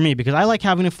works for me, because I like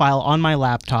having a file on my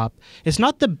laptop. It's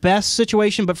not the best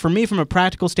situation, but for me, from a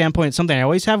practical standpoint, it's something I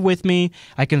always have with me.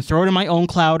 I can throw it in my own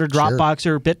cloud or Dropbox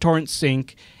or BitTorrent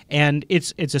sync. And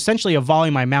it's essentially a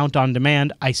volume I mount on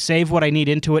demand. I save what I need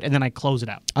into it, and then I close it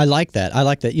out. I like that.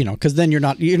 Because then you're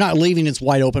not leaving it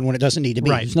wide open when it doesn't need to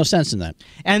be. Right. There's no sense in that.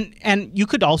 And you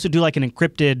could also do like an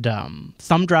encrypted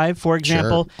thumb drive, for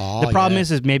example. Sure. Oh, the problem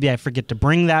is maybe I forget to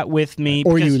bring that with me.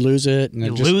 Or you lose it, and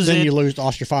then you lose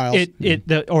all your files.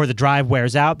 Or the drive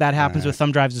wears out. That happens with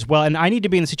thumb drives as well. And I need to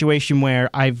be in a situation where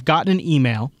I've gotten an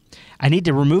email. I need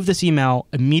to remove this email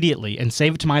immediately and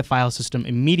save it to my file system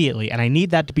immediately, and I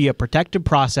need that to be a protected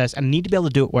process, and I need to be able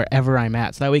to do it wherever I'm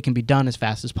at, so that way it can be done as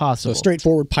fast as possible. So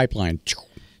straightforward pipeline.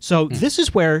 So this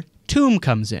is where Tomb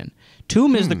comes in.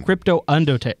 Tomb is the crypto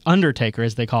undertaker,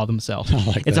 as they call themselves.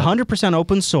 It's 100%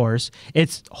 open source.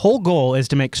 Its whole goal is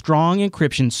to make strong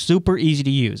encryption super easy to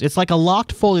use. It's like a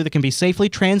locked folder that can be safely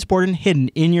transported and hidden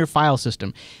in your file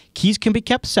system. Keys can be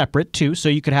kept separate, too, so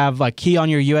you could have a key on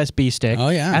your USB stick. Oh,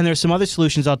 yeah. And there's some other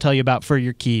solutions I'll tell you about for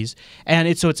your keys. And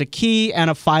it's a key and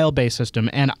a file-based system,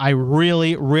 and I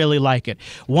really, really like it.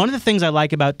 One of the things I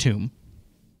like about Tomb,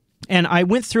 and I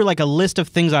went through like a list of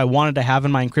things I wanted to have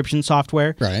in my encryption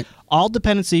software. Right. All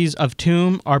dependencies of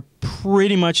Tomb are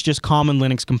pretty much just common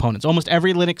Linux components. Almost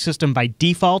every Linux system by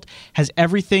default has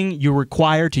everything you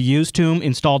require to use Tomb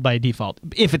installed by default.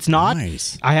 If it's not,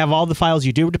 I have all the files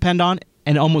you do depend on,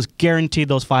 and almost guaranteed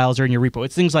those files are in your repo.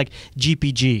 It's things like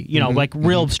GPG, like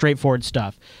real straightforward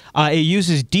stuff. It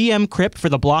uses dm-crypt for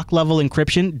the block level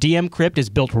encryption. dm-crypt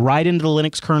is built right into the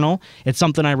Linux kernel. It's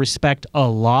something I respect a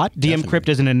lot. dm-crypt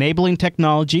is an enabling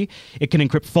technology. It can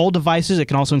encrypt full devices. It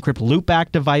can also encrypt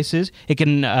loopback devices. It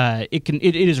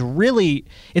is really,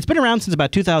 it's been around since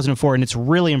about 2004, and it's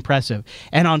really impressive.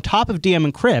 And on top of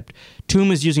dm-crypt,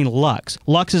 Tomb is using Lux.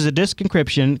 Lux is a disk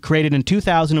encryption created in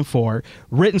 2004,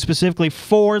 written specifically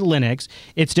for Linux.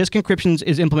 Its disk encryption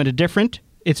is implemented different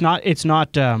It's not.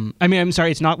 I mean, I'm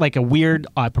sorry. It's not like a weird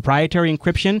proprietary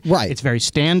encryption. Right. It's very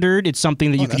standard. It's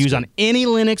something that you can use on any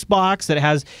Linux box that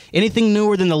has anything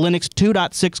newer than the Linux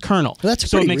 2.6 kernel. Well, that's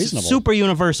so it pretty makes reasonable. it super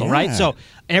universal, right? Yeah. So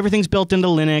everything's built into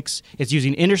Linux. It's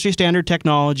using industry standard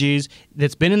technologies.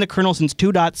 That's been in the kernel since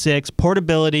 2.6.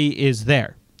 Portability is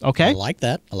there. Okay. I like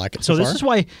that. I like it. So this is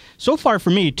why, so far for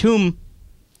me, Tomb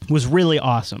was really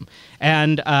awesome.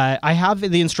 And I have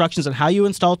the instructions on how you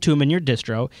install Tomb in your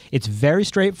distro. It's very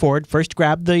straightforward. First,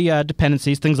 grab the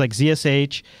dependencies, things like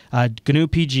ZSH, GNU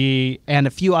PG, and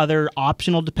a few other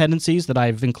optional dependencies that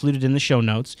I've included in the show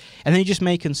notes. And then you just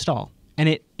make install.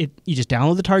 And you just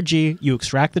download the tar-G, you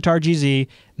extract the tar-GZ,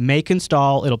 make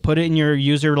install. It'll put it in your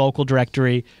user local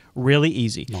directory. Really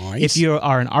easy. Nice. If you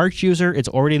are an Arch user, it's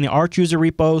already in the Arch user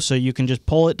repo, so you can just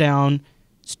pull it down.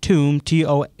 It's Tomb,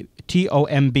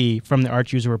 T-O-M-B, from the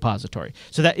Arch user repository.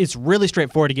 So that it's really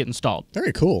straightforward to get installed.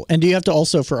 Very cool. And do you have to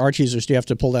also, for Arch users, do you have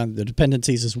to pull down the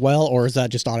dependencies as well, or is that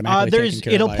just automatically taken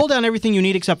care of? It'll pull down everything you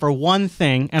need except for one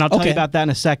thing, and I'll tell you about that in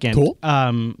a second.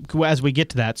 Cool. As we get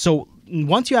to that. So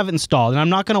once you have it installed, and I'm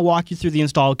not going to walk you through the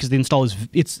install because the install is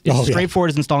it's straightforward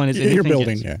as installing as anything You're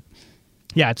building, is. yeah.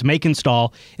 Yeah, it's make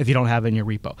install if you don't have it in your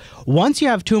repo. Once you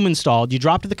have Tomb installed, you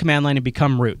drop to the command line and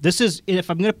become root. This is, if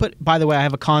I'm going to put, by the way, I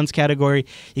have a cons category.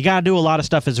 You got to do a lot of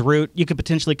stuff as root. You could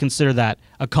potentially consider that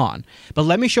a con. But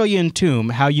let me show you in Tomb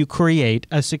how you create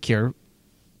a secure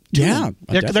Tomb.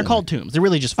 Yeah, they're called tombs. They're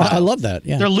really just files. I love that,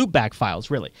 yeah. They're loopback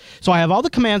files, really. So I have all the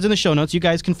commands in the show notes. You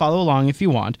guys can follow along if you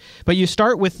want. But you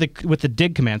start with the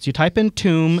dig commands. You type in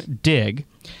tomb dig,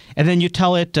 and then you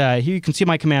tell it, here you can see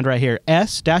my command right here,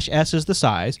 s-s is the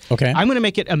size. Okay. I'm going to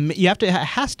make it, it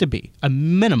has to be a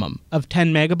minimum of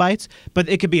 10 megabytes, but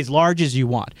it could be as large as you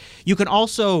want. You can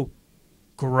also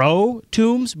grow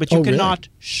tombs, but you cannot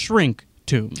shrink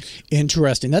tombs.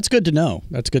 Interesting. That's good to know.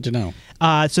 That's good to know.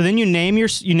 So then you name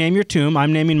your tomb.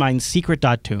 I'm naming mine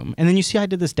secret.tomb. And then you see I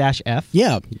did this -f?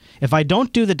 Yeah. If I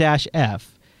don't do the -f,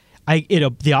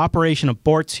 the operation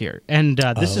aborts here. And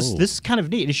this is kind of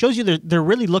neat. It shows you they're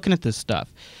really looking at this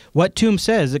stuff. What Tomb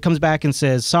says, it comes back and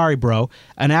says, sorry, bro,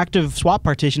 an active swap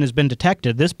partition has been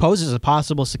detected. This poses a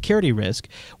possible security risk.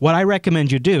 What I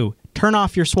recommend you do, turn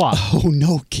off your swap. Oh,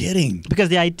 no kidding. Because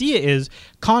the idea is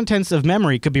contents of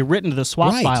memory could be written to the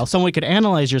swap file. Someone could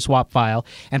analyze your swap file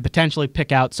and potentially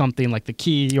pick out something like the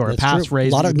key or a passphrase.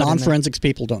 A lot of non-forensics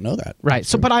people don't know that. Right.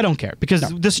 So, but I don't care because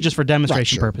this is just for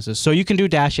demonstration purposes. So you can do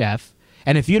 -f.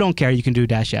 And if you don't care, you can do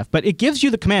 -f. But it gives you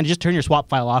the command to just turn your swap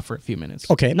file off for a few minutes.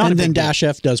 Okay. And then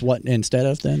 -f does what instead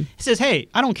of then? It says, hey,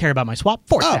 I don't care about my swap.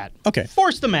 Force that. Okay.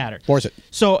 Force the matter. Force it.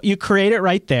 So you create it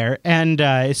right there. And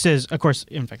it says, of course,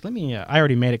 in fact, let me, I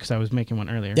already made it because I was making one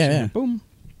earlier. Yeah, so boom.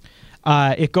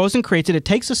 It goes and creates it. It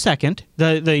takes a second.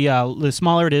 The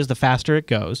smaller it is, the faster it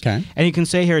goes. Okay. And you can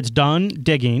say here, it's done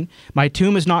digging. My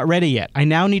tomb is not ready yet. I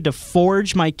now need to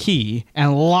forge my key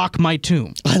and lock my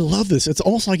tomb. I love this. It's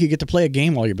almost like you get to play a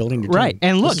game while you're building your tomb. Right.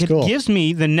 And look, it gives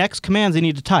me the next commands I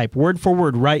need to type, word for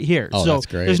word, right here. Oh, so that's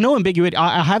great. There's no ambiguity.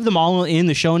 I have them all in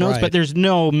the show notes, but there's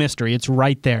no mystery. It's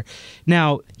right there.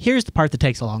 Now, here's the part that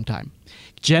takes a long time.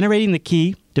 Generating the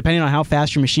key, depending on how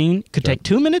fast your machine, could take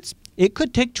 2 minutes. It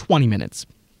could take 20 minutes.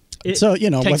 So,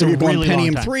 whether you're going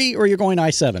Pentium 3 or you're going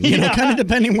i7, kind of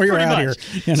depending where you're at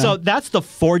here. So that's the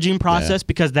forging process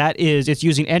because it's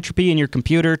using entropy in your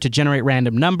computer to generate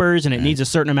random numbers, and it needs a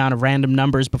certain amount of random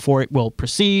numbers before it will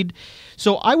proceed.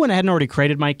 So I went ahead and already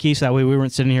created my key, so that way we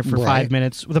weren't sitting here for 5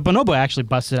 minutes. The Bonobo actually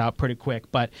busted out pretty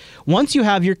quick. But once you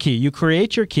have your key, you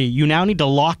create your key, you now need to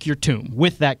lock your tomb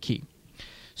with that key.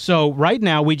 So right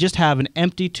now, we just have an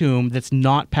empty tomb that's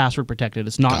not password protected.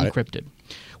 It's not encrypted.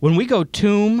 When we go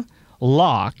tomb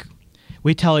lock,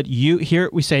 we tell it,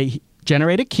 we say,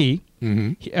 generate a key.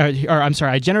 Or I'm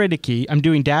sorry, I generated a key. I'm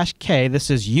doing -k. This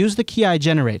says, use the key I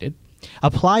generated.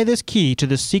 Apply this key to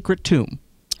the secret tomb.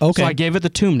 Okay. So I gave it the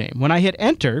tomb name. When I hit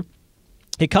enter,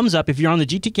 it comes up, if you're on the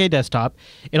GTK desktop,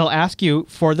 it'll ask you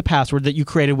for the password that you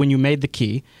created when you made the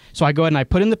key. So I go ahead and I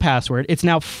put in the password. It's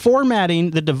now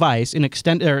formatting the device in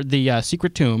the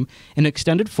secret tomb in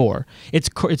extended 4. It's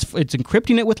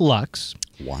encrypting it with LUKS.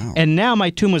 Wow. And now my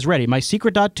tomb is ready. My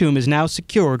secret.tomb is now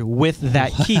secured with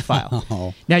that key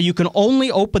file. Now you can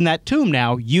only open that tomb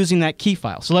now using that key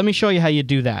file. So let me show you how you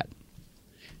do that.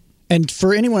 And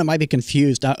for anyone that might be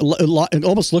confused, it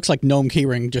almost looks like GNOME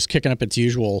keyring just kicking up its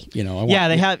usual, Yeah,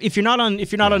 they have. If you're not on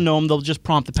GNOME, they'll just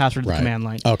prompt the password to the command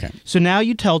line. Okay. So now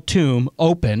you tell Tomb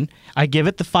open. I give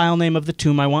it the file name of the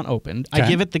tomb I want opened. Okay. I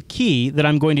give it the key that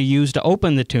I'm going to use to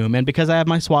open the tomb, and because I have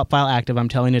my swap file active, I'm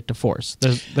telling it to force.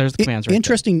 There's the commands right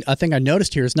Interesting thing I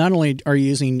noticed here is not only are you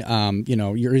using,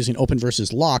 you're using open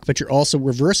versus lock, but you're also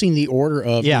reversing the order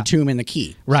of the tomb and the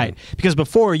key. Right. So. Because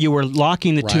before you were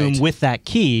locking the tomb with that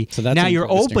key. So that's now you're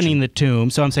opening the tomb.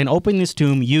 So I'm saying open this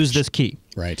tomb, use this key.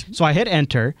 Right. So I hit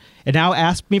enter. It now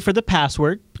asks me for the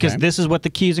password because this is what the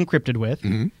key is encrypted with.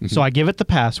 So I give it the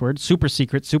password, super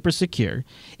secret, super secure.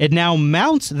 It now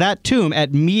mounts that tomb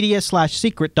at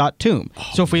media/secret.tomb.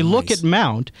 So if we look at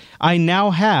mount, I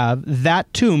now have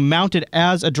that tomb mounted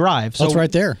as a drive. So it's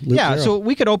right there. Loop 0. So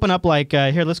we could open up like,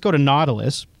 here, let's go to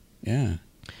Nautilus. Yeah.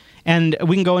 And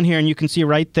we can go in here and you can see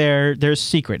right there, there's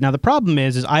secret. Now, the problem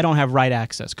is I don't have write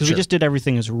access because we just did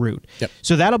everything as root. Yep.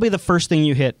 So that'll be the first thing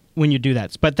you hit when you do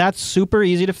that. But that's super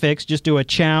easy to fix. Just do a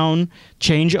chown,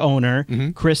 change owner,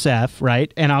 Chris F,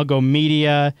 right? And I'll go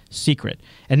media secret.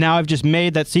 And now I've just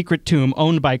made that secret tomb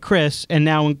owned by Chris. And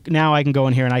now I can go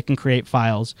in here and I can create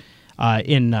files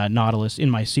in Nautilus in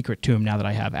my secret tomb now that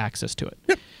I have access to it.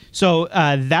 Yep. So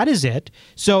that is it.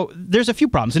 So there's a few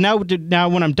problems. And now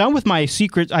when I'm done with my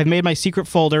secret, I've made my secret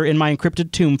folder in my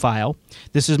encrypted tomb file.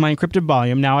 This is my encrypted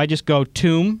volume. Now I just go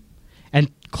tomb and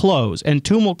close. And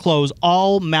tomb will close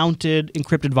all mounted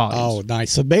encrypted volumes. Oh,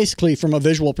 nice. So basically from a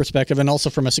visual perspective and also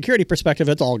from a security perspective,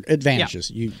 it vanishes.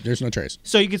 Yeah. There's no trace.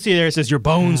 So you can see there it says your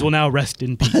bones will now rest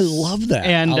in peace. I love that.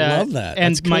 And, I love that.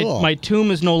 And That's cool. my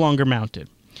tomb is no longer mounted.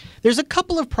 There's a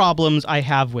couple of problems I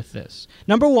have with this.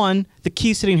 Number one, the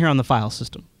key's sitting here on the file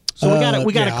system. So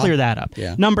we got to clear that up.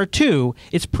 Yeah. Number two,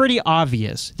 it's pretty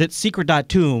obvious that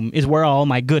secret.tomb is where all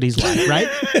my goodies lie, right?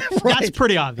 That's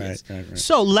pretty obvious. Right.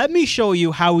 So let me show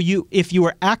you how if you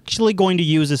were actually going to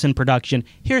use this in production,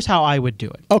 here's how I would do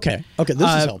it. Okay, this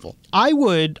is helpful. I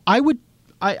would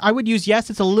use, yes,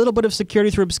 it's a little bit of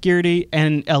security through obscurity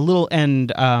and a little,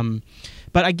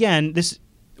 but again,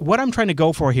 what I'm trying to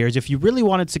go for here is if you really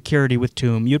wanted security with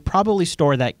Tomb, you'd probably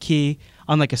store that key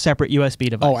on like a separate USB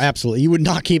device. Oh, absolutely. You would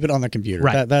not keep it on the computer.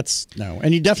 Right. No.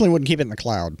 And you definitely wouldn't keep it in the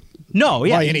cloud. No,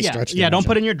 by any stretch. Yeah, don't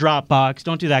put it in your Dropbox.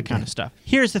 Don't do that kind of stuff.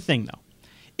 Here's the thing, though,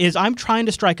 is I'm trying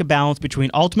to strike a balance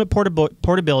between ultimate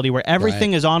portability where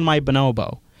everything is on my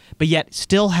Bonobo, but yet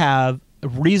still have a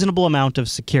reasonable amount of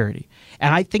security.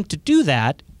 And I think to do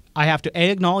that, I have to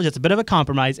A, acknowledge it's a bit of a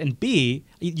compromise, and B,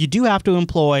 you do have to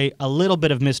employ a little bit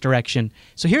of misdirection.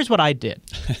 So here's what I did.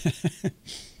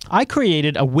 I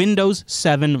created a Windows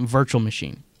 7 virtual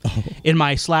machine in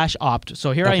my /opt.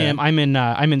 So here I am. I'm in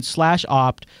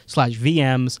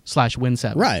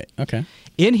 /opt/VMs/Win7. Right. Okay.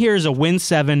 In here is a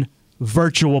Win7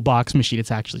 virtual box machine.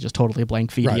 It's actually just totally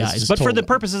blank VDIs. Right, but for the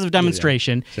purposes of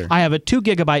demonstration, sure. I have a 2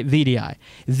 GB VDI.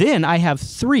 Then I have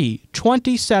 3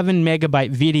 27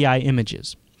 megabyte VDI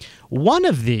images. One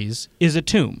of these is a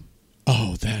tomb.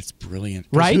 Oh, that's brilliant!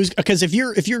 Right? Because if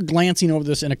you're glancing over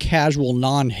this in a casual,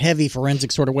 non-heavy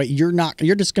forensic sort of way, you're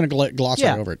just going to gloss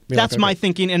right over it. That's my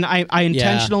thinking, and I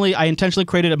intentionally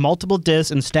created a multiple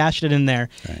disks and stashed it in there.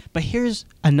 Right. But here's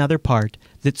another part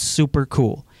that's super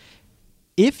cool.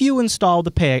 If you install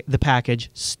the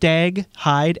package steg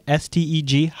hide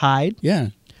steg hide,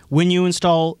 when you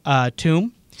install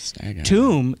Tomb.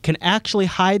 Tomb can actually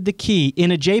hide the key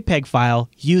in a JPEG file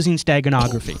using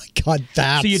steganography. Oh my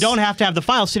God, so you don't have to have the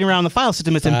file sitting around the file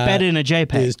system. It's embedded in a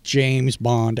JPEG. Is James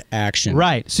Bond action.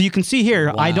 Right. So you can see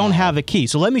here, I don't have a key.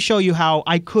 So let me show you how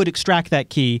I could extract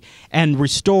that key and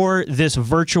restore this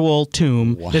virtual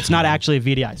tomb that's not actually a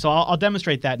VDI. So I'll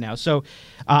demonstrate that now. So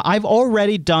I've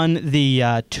already done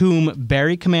the tomb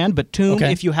bury command, but tomb,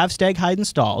 if you have steg hide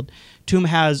installed, Tomb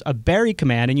has a bury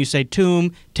command, and you say,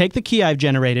 Tomb, take the key I've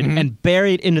generated and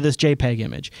bury it into this JPEG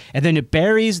image. And then it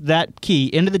buries that key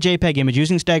into the JPEG image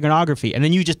using steganography, and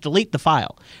then you just delete the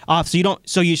file off.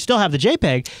 So you still have the JPEG.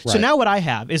 Right. So now what I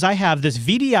have is this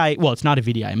VDI, well, it's not a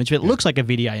VDI image, but it looks like a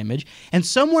VDI image. And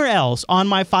somewhere else on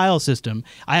my file system,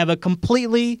 I have a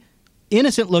completely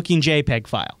innocent-looking JPEG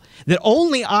file that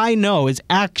only I know is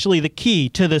actually the key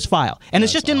to this file. And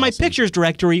it's just in my pictures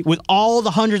directory with all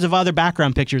the hundreds of other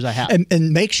background pictures I have.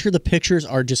 And make sure the pictures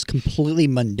are just completely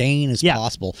mundane as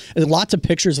possible. And lots of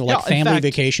pictures of like family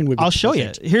vacation would be I'll show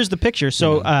you. Here's the picture.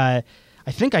 So I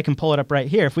think I can pull it up right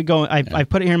here. If we go, I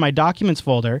put it here in my documents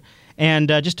folder. And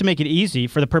just to make it easy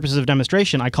for the purposes of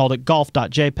demonstration, I called it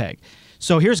golf.jpg.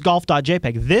 So here's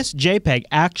golf.jpg. This JPEG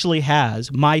actually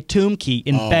has my tomb key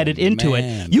embedded into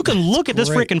it. You can look at this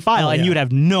freaking file and you'd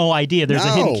have no idea there's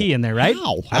a hidden key in there, right?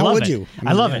 How would you?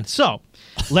 I love it. So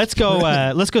let's go.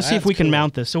 Let's go see if we can cool.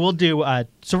 mount this. So we'll do.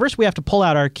 So first we have to pull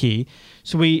out our key.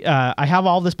 So I have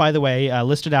all this, by the way,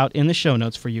 listed out in the show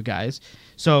notes for you guys.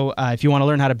 So if you want to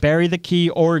learn how to bury the key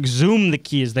or exhume the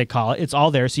key, as they call it, it's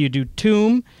all there. So you do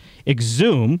tomb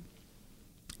exhume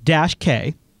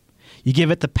 -k. You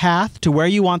give it the path to where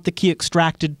you want the key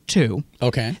extracted to.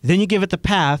 Okay. Then you give it the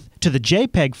path to the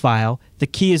JPEG file the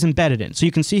key is embedded in. So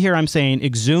you can see here I'm saying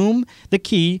exhume the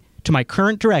key to my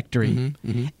current directory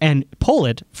and pull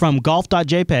it from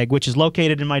golf.jpg, which is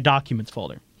located in my documents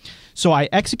folder. So I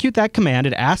execute that command.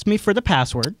 It asks me for the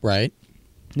password. Right.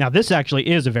 Now, this actually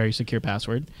is a very secure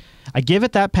password. I give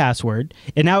it that password.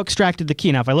 It now extracted the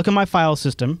key. Now, if I look at my file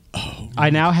system, I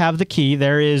now have the key.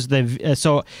 There is the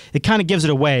so it kind of gives it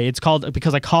away. It's called,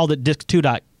 because I called it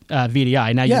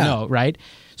disk2.vdi. Now you know, right?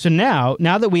 So now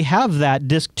that we have that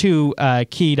disk2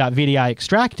 key.vdi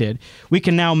extracted, we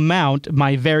can now mount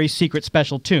my very secret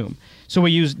special tomb. So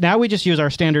we just use our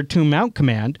standard tomb mount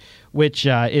command, which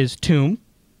is tomb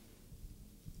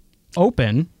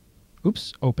open.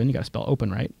 Oops, open. You got to spell open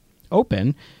right.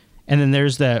 Open. And then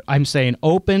there's I'm saying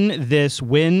open this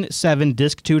win7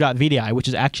 disk2.vdi, which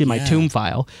is actually my tomb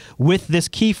file, with this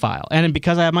key file. And then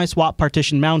because I have my swap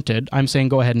partition mounted, I'm saying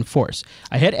go ahead and force.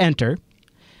 I hit enter.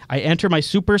 I enter my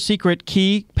super secret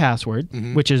key password,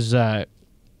 which is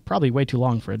probably way too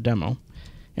long for a demo.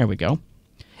 There we go.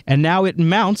 And now it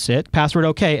mounts it, password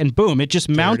OK, and boom, it just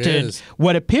mounted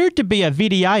what appeared to be a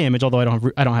VDI image, although I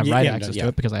don't have write access to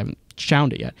it because I haven't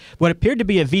found it yet. What appeared to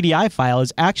be a VDI file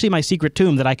is actually my secret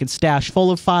tomb that I could stash full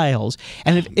of files.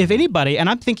 And if anybody, and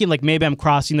I'm thinking like maybe I'm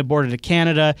crossing the border to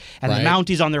Canada and the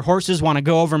Mounties on their horses want to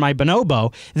go over my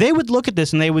bonobo, they would look at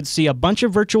this and they would see a bunch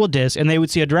of virtual disks and they would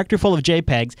see a directory full of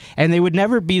JPEGs, and they would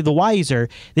never be the wiser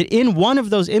that in one of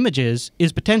those images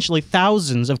is potentially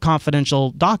thousands of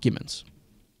confidential documents.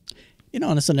 You know,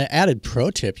 and as an added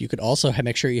pro tip, you could also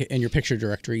make sure in your picture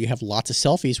directory you have lots of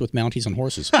selfies with Mounties on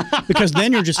horses, because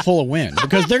then you're just full of wind.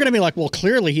 Because they're going to be like, well,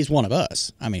 clearly he's one of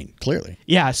us. I mean, clearly.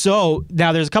 Yeah. So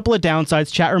now there's a couple of downsides.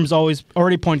 Chat room's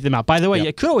already pointed them out. By the way,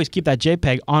 you could always keep that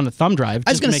JPEG on the thumb drive.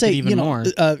 I was going to say, more.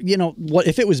 You know what?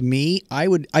 If it was me,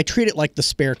 I treat it like the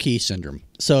spare key syndrome.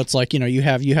 So it's like, you know, you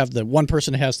have the one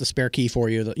person that has the spare key for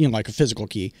you, like a physical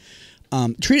key.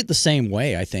 Treat it the same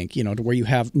way, I think, you know, to where you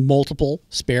have multiple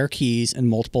spare keys in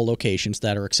multiple locations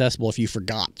that are accessible. If you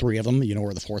forgot 3 of them, you know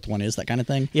where the 4th one is, that kind of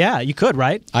thing. Yeah, you could,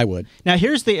 right? I would. Now,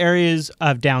 here's the areas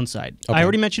of downside. Okay. I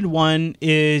already mentioned one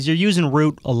is you're using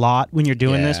root a lot when you're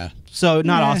doing this. So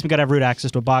not awesome. You got to have root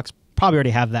access to a box. Probably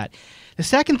already have that. The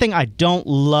second thing I don't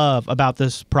love about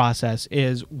this process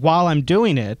is while I'm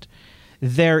doing it,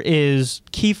 there is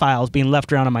key files being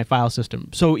left around on my file system.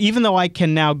 So even though I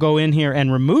can now go in here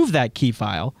and remove that key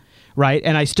file, right,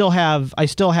 and I still have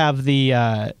the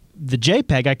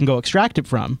JPEG I can go extract it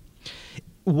from,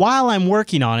 while I'm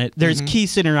working on it, there's keys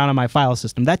sitting around on my file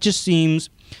system. That just seems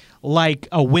like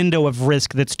a window of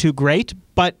risk that's too great,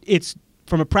 but it's,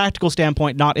 from a practical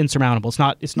standpoint, not insurmountable. It's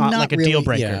not like a really, deal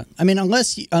breaker. Yeah. I mean,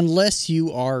 unless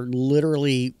you are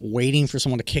literally waiting for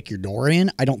someone to kick your door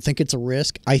in, I don't think it's a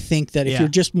risk. I think that if you're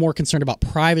just more concerned about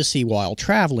privacy while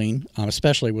traveling,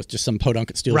 especially with just some podunk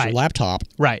that steals your laptop,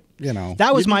 you know,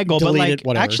 that was my goal. But like,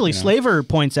 whatever, actually, Slaver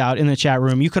points out in the chat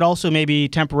room, you could also maybe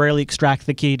temporarily extract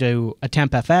the key to a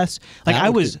temp FS. Like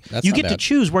you get to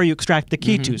choose where you extract the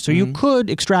key to, so you could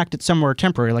extract it somewhere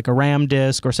temporary, like a RAM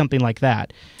disk or something like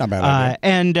that. Not bad idea.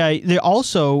 And they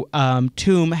also,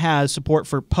 Tomb has support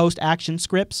for post-action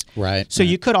scripts. Right. So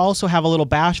you could also have a little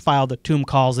bash file that Tomb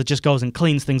calls that just goes and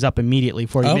cleans things up immediately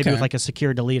for you, maybe with like a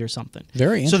secure delete or something.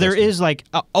 Very interesting. So there is like,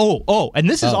 and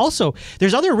this is also,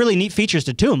 there's other really neat features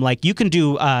to Tomb. Like you can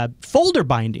do folder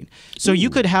binding. So you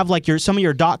could have like some of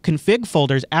your .config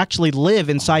folders actually live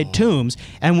inside Tombs,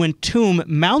 and when Tomb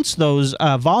mounts those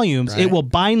volumes, it will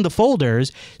bind the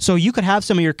folders. So you could have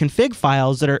some of your config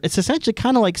files that are, it's essentially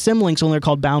kind of like symlinks, only they're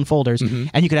called bound folders,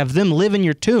 and you could have them live in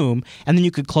your Tomb, and then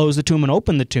you could close the Tomb and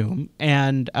open the Tomb,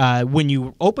 and when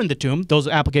you open the Tomb, those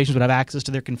applications would have access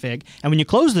to their config, and when you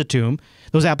close the Tomb,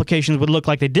 those applications would look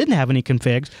like they didn't have any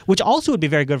configs, which also would be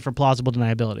very good for plausible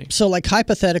deniability. So, like,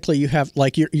 hypothetically, you have,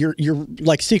 like, you're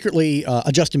like secretly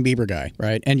a Justin Bieber guy,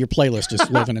 right? And your playlist is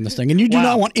living in this thing. And you do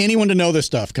not want anyone to know this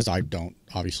stuff, because I don't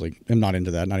obviously am not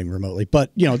into that, not even remotely.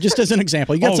 But just as an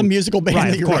example, you got some musical band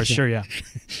that you're of course, sure, yeah.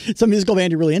 Some musical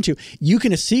band you're really into. You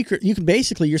can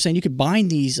basically, you're saying you could bind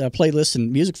these playlists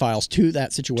and music files to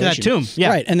that situation. To that tune, yeah.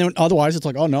 Right, and then otherwise it's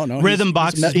like, oh no, rhythm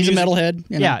boxes. He's a metalhead.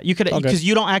 Yeah, you could, because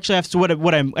you don't actually have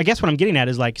to. I guess what I'm getting at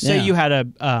is like, say you had a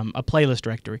playlist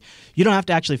directory. You don't have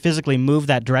to actually physically move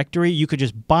that directory. You could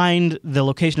just bind the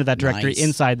location of that directory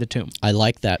inside the tune. I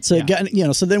like that. So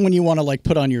so then when you want to like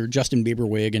put on your Justin Bieber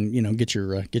wig and get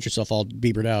yourself all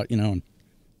Biebered out, and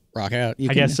rock out.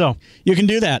 I guess so. You can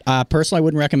do that. Personally, I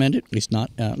wouldn't recommend it. At least not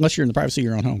unless you're in the privacy of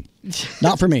your own home.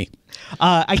 Not for me.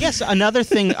 I guess another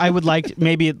thing I would like,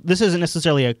 maybe this isn't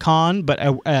necessarily a con, but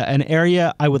an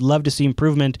area I would love to see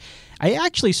improvement. I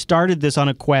actually started this on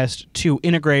a quest to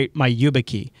integrate my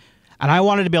YubiKey. And I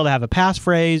wanted to be able to have a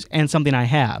passphrase and something I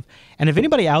have. And if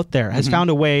anybody out there has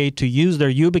found a way to use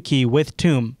their YubiKey with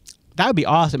Tomb, that would be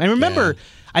awesome. And remember,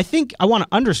 I think I want to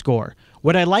underscore,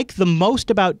 what I like the most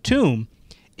about Tomb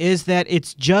is that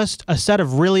it's just a set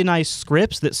of really nice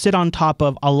scripts that sit on top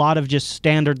of a lot of just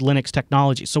standard Linux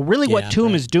technology. So really what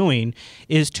Tomb is doing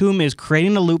is Tomb is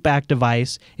creating a loopback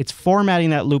device, it's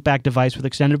formatting that loopback device with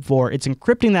extended for, it's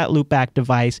encrypting that loopback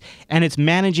device, and it's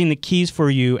managing the keys for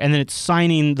you, and then it's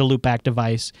signing the loopback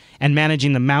device and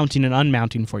managing the mounting and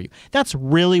unmounting for you. That's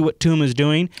really what Tomb is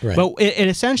doing, but it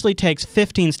essentially takes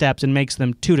 15 steps and makes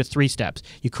them 2 to 3 steps.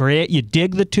 You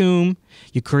dig the Tomb,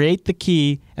 you create the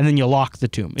key, and then you lock the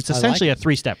Tomb. It's essentially a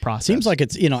 3-step process. Seems like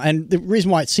it's, and the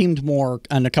reason why it seemed more,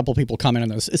 and a couple of people comment on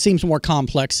this, it seems more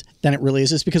complex than it really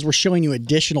is because we're showing you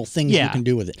additional things you can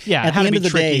do with it. Yeah, at the end of the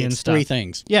day, it's 3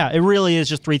 things. Yeah, it really is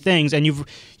just 3 things, and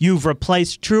you've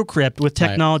replaced TrueCrypt with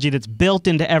technology that's built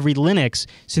into every Linux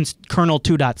since kernel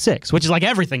 2.6, which is like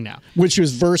everything now. Which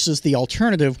is versus the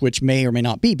alternative, which may or may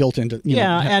not be built into.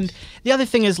 And the other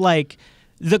thing is like,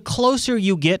 the closer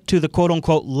you get to the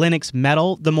quote-unquote Linux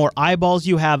metal, the more eyeballs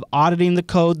you have auditing the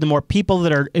code, the more people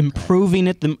that are improving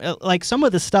it. Like some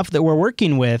of the stuff that we're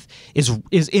working with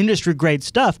is industry-grade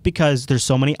stuff because there's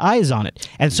so many eyes on it,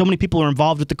 and so many people are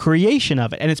involved with the creation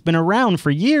of it, and it's been around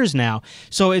for years now.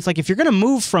 So it's like if you're going to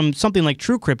move from something like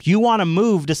TrueCrypt, you want to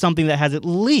move to something that has at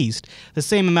least the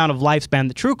same amount of lifespan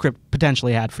that TrueCrypt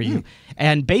potentially had for you.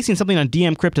 And basing something on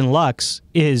dm-crypt and Lux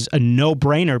is a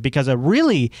no-brainer because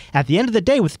really, at the end of the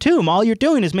day, with Tomb, all you're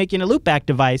doing is making a loopback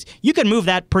device. You can move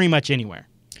that pretty much anywhere.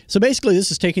 So basically, this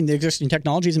is taking the existing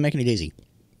technologies and making it easy.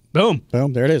 Boom.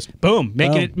 Boom. There it is. Boom.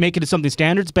 Make it something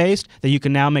standards-based that you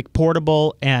can now make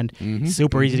portable and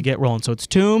super easy to get rolling. So it's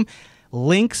Tomb.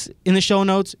 Links in the show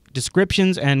notes,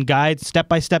 descriptions and guides,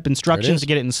 step-by-step instructions to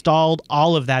get it installed.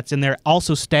 All of that's in there.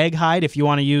 Also, Stag Hide if you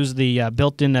want to use the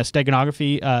built-in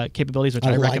steganography capabilities, which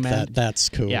I recommend. That. That's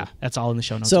cool. Yeah, that's all in the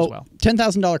show notes as well.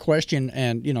 $10,000 question,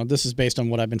 and this is based on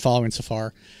what I've been following so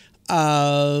far.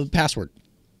 Password.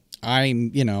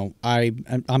 I'm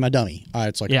a dummy.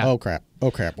 It's like, oh crap.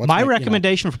 My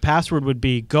recommendation for password would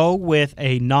be go with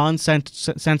a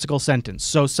nonsensical sentence.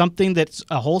 So something that's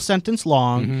a whole sentence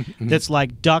long that's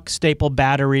like duck, staple,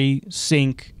 battery,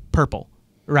 sink, purple.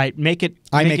 Right? Make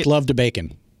love to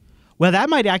bacon. Well, that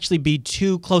might actually be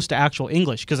too close to actual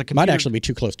English because it might actually be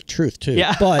too close to truth too.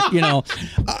 Yeah. But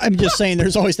I'm just saying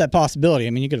there's always that possibility. I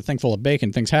mean, you get a thing full of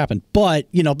bacon, things happen. But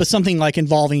but something like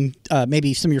involving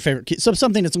maybe some of your favorite,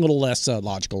 something that's a little less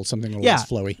logical, something a little less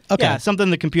flowy. Okay. Yeah, something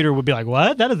the computer would be like,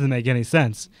 what? That doesn't make any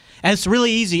sense. And it's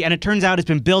really easy, and it turns out it's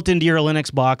been built into your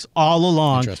Linux box all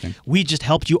along. Interesting. We just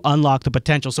helped you unlock the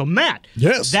potential. So Matt,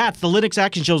 that's the Linux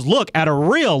Action Show's look at a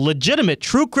real, legitimate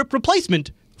TrueCrypt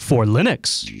replacement for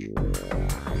Linux.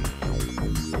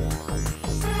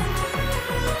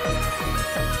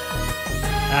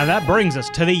 And that brings us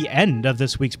to the end of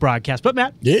this week's broadcast. But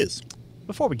Matt,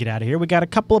 before we get out of here, we got a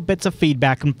couple of bits of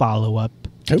feedback and follow-up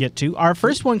to get to. Our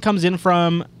first one comes in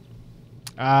from,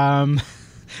 we'll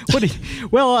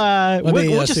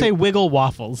just say Wiggle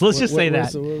Waffles. Let's just say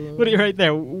that. What are you right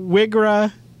there?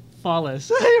 Wigra Follis.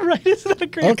 Right? Isn't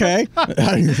that great? Okay.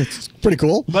 It's pretty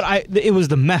cool. But it was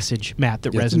the message, Matt,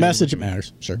 that resonated. The message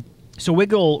matters. Sure. So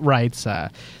Wiggle writes, the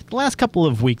last couple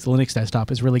of weeks, the Linux desktop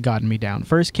has really gotten me down.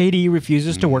 First, KDE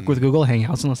refuses to work with Google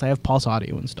Hangouts unless I have Pulse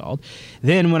Audio installed.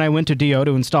 Then, when I went to DO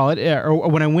to install it, or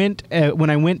when I went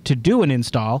to do an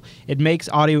install, it makes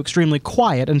audio extremely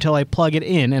quiet until I plug it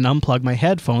in and unplug my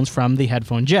headphones from the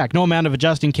headphone jack. No amount of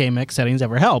adjusting KMix settings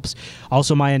ever helps.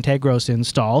 Also, my Integros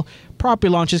install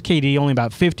properly launches KDE only about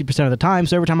 50% of the time,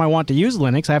 so every time I want to use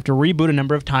Linux, I have to reboot a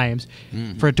number of times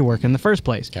for it to work in the first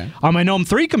place. Okay. On my GNOME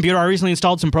 3 computer, I recently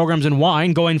installed some programs in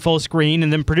Wine, going full screen,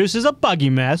 and then produces a buggy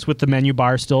mess with the menu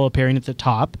bar still appearing at the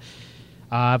top.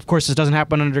 Of course, this doesn't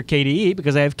happen under KDE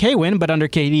because I have KWin, but under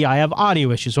KDE I have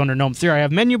audio issues. So under GNOME 3 I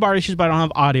have menu bar issues, but I don't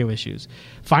have audio issues.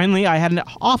 Finally, I had an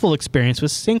awful experience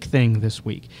with SyncThing this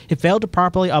week. It failed to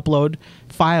properly upload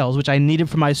files which I needed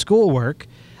for my schoolwork,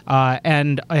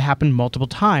 and it happened multiple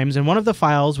times, and one of the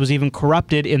files was even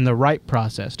corrupted in the write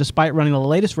process, despite running the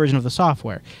latest version of the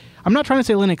software. I'm not trying to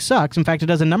say Linux sucks. In fact, it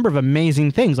does a number of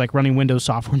amazing things, like running Windows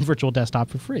software and virtual desktop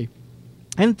for free.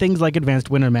 And things like advanced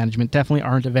window management definitely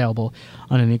aren't available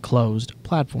on any closed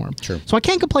platform. Sure. So I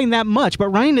can't complain that much, but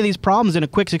running into these problems in a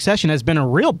quick succession has been a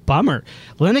real bummer.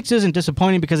 Linux isn't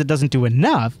disappointing because it doesn't do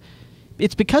enough.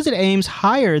 It's because it aims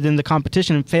higher than the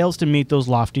competition and fails to meet those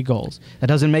lofty goals. That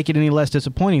doesn't make it any less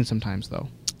disappointing sometimes, though.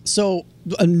 So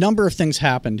a number of things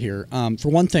happened here. For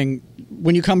one thing,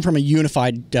 when you come from a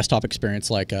unified desktop experience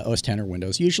like OS X or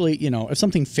Windows, usually, if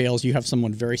something fails, you have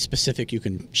someone very specific you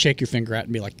can shake your finger at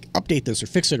and be like, update this or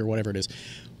fix it or whatever it is.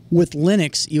 With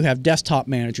Linux, you have desktop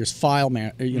managers, file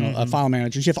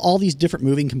managers. You have all these different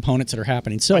moving components that are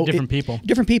happening. So different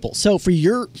people. So for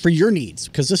your needs,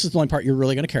 because this is the only part you're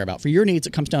really going to care about. For your needs,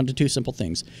 it comes down to two simple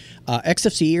things: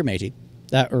 XFCE or Mate.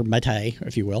 Or Mate,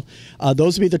 if you will.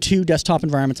 Those would be the two desktop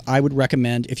environments I would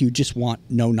recommend if you just want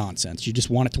no nonsense. You just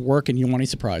want it to work and you don't want any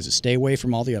surprises. Stay away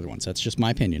from all the other ones. That's just my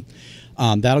opinion.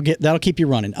 That'll keep you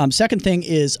running. Second thing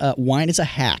is Wine is a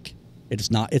hack. It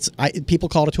is not. People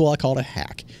call it a tool. I call it a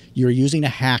hack. You're using a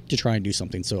hack to try and do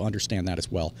something. So understand that as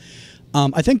well.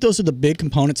 I think those are the big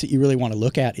components that you really want to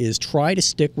look at. Is try to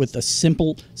stick with a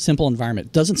simple environment.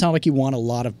 It doesn't sound like you want a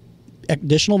lot of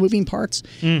additional moving parts,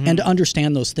 and to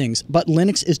understand those things. But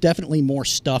Linux is definitely more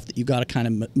stuff that you got to kind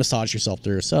of massage yourself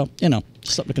through. So, just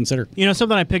something to consider.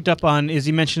 Something I picked up on is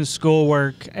you mentioned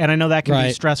schoolwork, and I know that can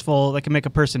be stressful. That can make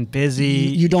a person busy.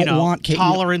 You don't want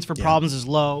tolerance for problems is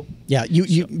low. Yeah,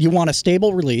 you want a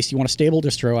stable release. You want a stable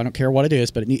distro. I don't care what it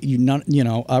is, but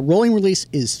rolling release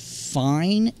is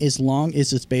fine as long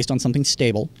as it's based on something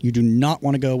stable. You do not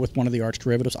want to go with one of the Arch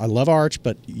derivatives. I love Arch,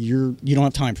 but you don't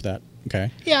have time for that.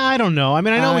 Okay. Yeah, I don't know. I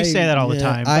mean, I know we say that all the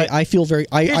time. I feel very.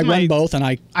 I run both, and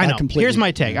I know. Completely. Here's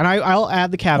my take, and I'll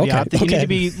add the caveat that you need to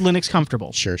be Linux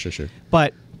comfortable. Sure.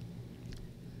 But,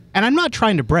 and I'm not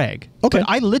trying to brag. Okay. But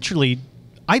I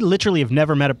literally have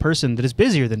never met a person that is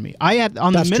busier than me.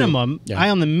 On the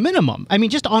minimum. I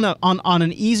mean, just on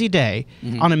an easy day,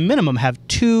 on a minimum, have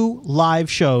 2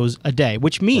 live shows a day,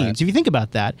 which means if you think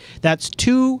about that, that's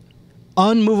 2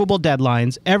 unmovable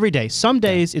deadlines every day. Some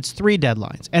days it's 3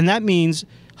 deadlines, and that means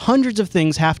hundreds of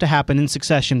things have to happen in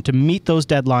succession to meet those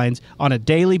deadlines on a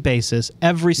daily basis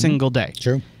every single day.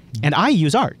 True. And I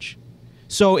use Arch.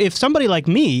 So if somebody like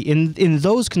me in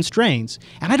those constraints,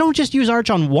 and I don't just use Arch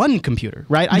on one computer,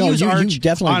 right? I use Arch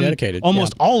definitely on dedicated.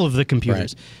 almost all of the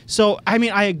computers. Right. So I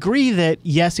mean, I agree that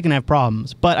yes, it can have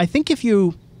problems, but I think if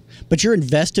you But you're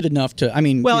invested enough to. I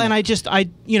mean, and I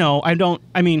don't.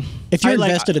 I mean, if you're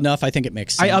invested enough, I think it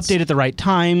makes sense. I update at the right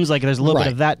times. Like there's a little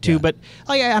bit of that too. But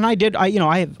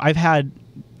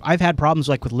I've had problems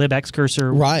like with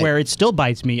libxcursor where it still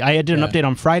bites me. I did an update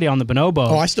on Friday on the Bonobo.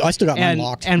 Oh, I still got mine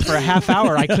locked. And for a half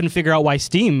hour, I couldn't figure out why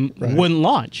Steam wouldn't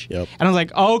launch. Yep. And I was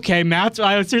like, okay,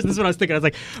 seriously, this is what I was thinking. I was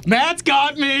like, Matt's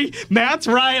got me. Matt's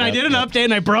right. Yep, I did an update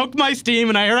and I broke my Steam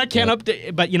and I can't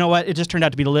update. But you know what? It just turned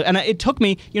out to be the lib. And it took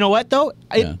me, you know what though?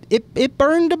 It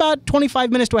burned about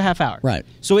 25 minutes to a half hour. Right.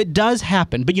 So it does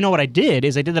happen. But you know what I did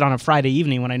is I did that on a Friday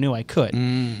evening when I knew I could.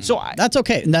 So that's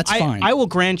okay. And that's fine. I will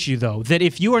grant you though that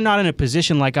if you are not in a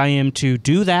position like I am to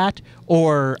do that,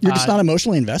 or you're just not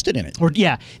emotionally invested in it, or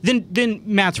then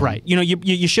Matt's right.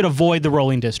 You should avoid the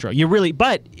rolling distro. You really,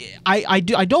 but I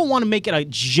don't want to make it a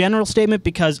general statement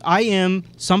because I am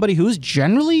somebody who's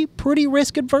generally pretty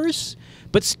risk adverse,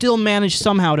 but still manage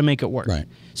somehow to make it work. Right.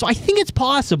 So I think it's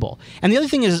possible. And the other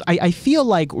thing is, I feel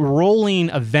like rolling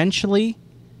eventually.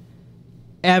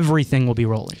 Everything will be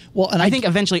rolling. Well, and I think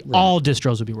eventually all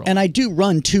distros will be rolling. And I do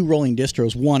run 2 rolling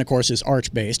distros. One, of course, is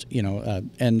Arch based,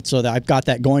 and so that I've got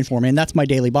that going for me, and that's my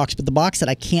daily box. But the box that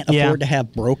I can't afford to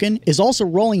have broken is also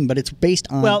rolling, but it's based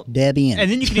on Debian.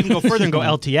 And then you can even go further and go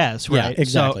LTS, right? Yeah,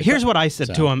 exactly. So here's what I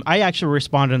said to him. I actually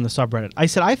responded in the subreddit. I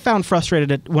said I found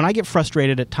when I get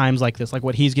frustrated at times like this, like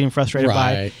what he's getting frustrated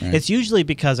by. It's usually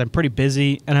because I'm pretty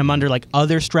busy and I'm under like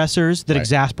other stressors that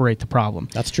exasperate the problem.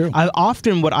 That's true.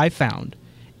 Often what I found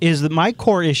is that my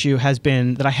core issue has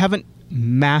been that I haven't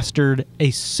mastered a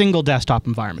single desktop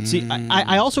environment. See,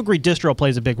 I also agree distro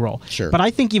plays a big role. Sure. But I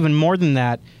think even more than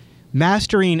that,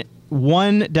 mastering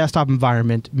one desktop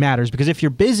environment matters because if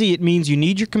you're busy, it means you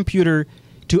need your computer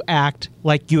to act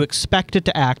like you expect it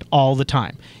to act all the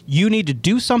time. You need to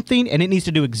do something, and it needs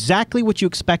to do exactly what you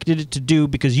expected it to do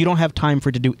because you don't have time for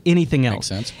it to do anything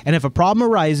else. Makes sense. And if a problem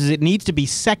arises, it needs to be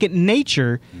second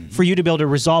nature for you to be able to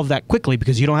resolve that quickly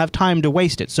because you don't have time to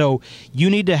waste it. So you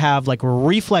need to have like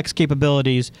reflex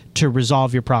capabilities to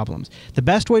resolve your problems. The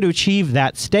best way to achieve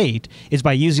that state is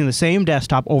by using the same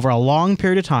desktop over a long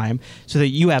period of time so that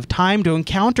you have time to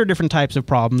encounter different types of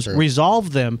problems,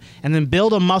 resolve them, and then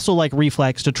build a muscle like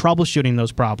reflex to troubleshooting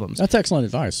those problems. That's excellent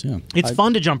advice. Yeah, it's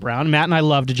fun to jump around. Matt and I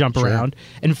love to jump around.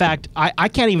 In fact, I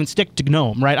can't even stick to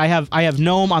GNOME. Right? I have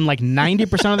GNOME on like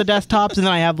 90% of the desktops, and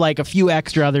then I have like a few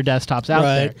extra other desktops out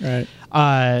there.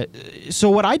 Right. So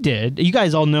what I did, you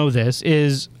guys all know this,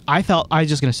 is I felt I was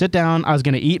just going to sit down. I was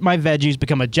going to eat my veggies,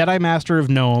 become a Jedi Master of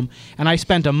GNOME, and I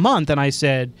spent a month, and I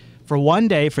said, for one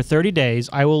day, for 30 days,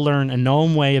 I will learn a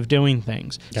GNOME way of doing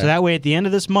things. Okay. So that way, at the end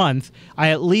of this month,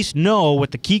 I at least know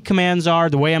what the key commands are,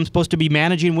 the way I'm supposed to be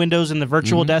managing Windows in the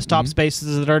virtual desktop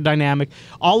spaces that are dynamic,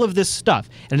 all of this stuff.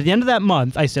 And at the end of that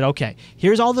month, I said, okay,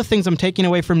 here's all the things I'm taking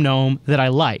away from GNOME that I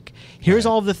like. Here's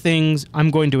all of the things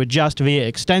I'm going to adjust via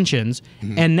extensions.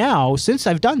 And now, since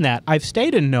I've done that, I've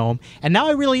stayed in GNOME, and now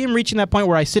I really am reaching that point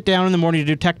where I sit down in the morning to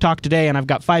do Tech Talk today, and I've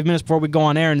got 5 minutes before we go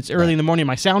on air, and it's early in the morning, and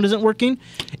my sound isn't working.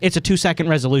 It's a 2-second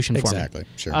resolution for me. Exactly.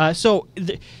 Sure. So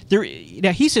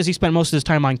now he says he spent most of his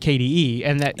time on KDE,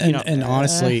 and that and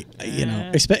honestly,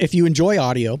 if you enjoy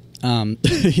audio,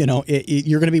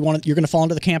 you're going to fall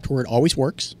into the camp where it always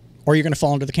works, or you're going to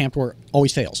fall into the camp where it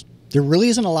always fails. There really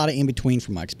isn't a lot of in between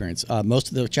from my experience. Most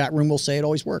of the chat room will say it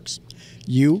always works.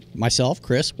 You, myself,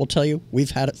 Chris, will tell you we've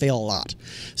had it fail a lot.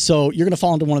 So you're going to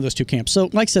fall into one of those two camps. So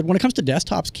like I said, when it comes to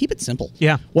desktops, keep it simple.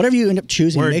 Yeah. Whatever you end up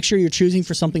choosing, make sure you're choosing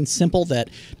for something simple that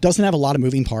doesn't have a lot of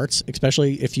moving parts,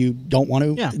 especially if you don't want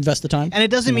to invest the time. And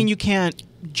it doesn't mean you can't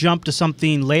jump to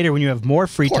something later when you have more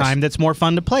free time that's more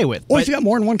fun to play with. Or if you got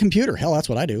more than one computer. Hell, that's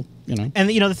what I do. And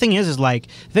the thing is like,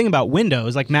 the thing about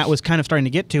Windows, like Matt was kind of starting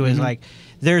to get to, is like,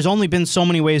 there's only been so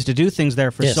many ways to do things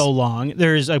there for so long.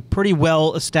 There's a pretty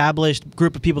well-established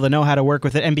group of people that know how to work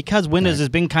with it. And because Windows has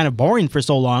been kind of boring for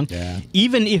so long,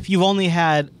 even if you've only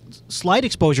had slight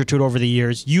exposure to it over the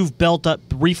years, you've built up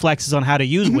reflexes on how to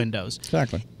use Windows.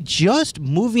 Exactly. Just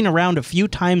moving around a few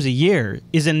times a year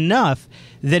is enough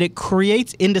that it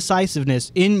creates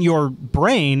indecisiveness in your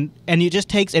brain, and it just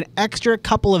takes an extra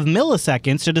couple of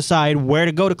milliseconds to decide where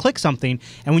to go to click something.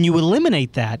 And when you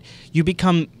eliminate that, you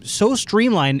become so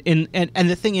streamlined. And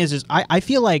the thing is I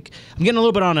feel like I'm getting a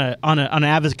little bit on an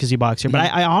advocacy box here, but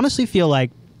I honestly feel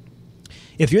like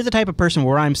if you're the type of person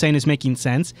where I'm saying is making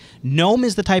sense, GNOME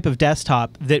is the type of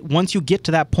desktop that once you get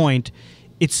to that point,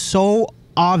 it's so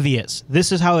obvious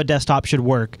this is how a desktop should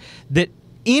work that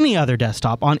any other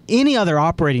desktop on any other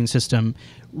operating system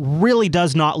really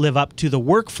does not live up to the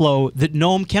workflow that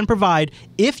GNOME can provide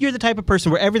if you're the type of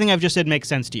person where everything I've just said makes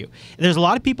sense to you. There's a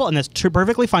lot of people, and that's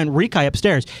perfectly fine. Rikai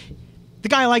upstairs, the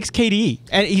guy likes KDE,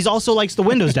 and he also likes the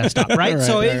Windows desktop, right?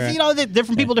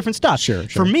 Different people, different stuff. Sure.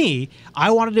 For me, I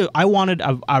wanted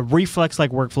a reflex-like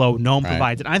workflow. GNOME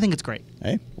provides it. I think it's great.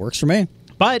 Hey, works for me.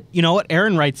 But you know what?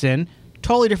 Aaron writes in,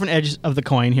 totally different edge of the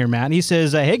coin here, Matt. He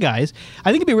says, hey, guys,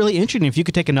 I think it'd be really interesting if you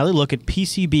could take another look at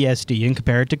PCBSD and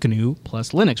compare it to GNU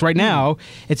plus Linux. Right now,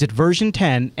 it's at version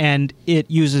 10, and it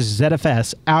uses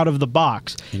ZFS out of the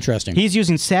box. Interesting. He's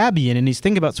using Sabian, and he's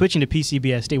thinking about switching to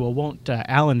PCBSD. Well, won't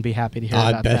Alan be happy to hear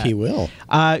about that? I bet he will.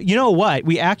 You know what?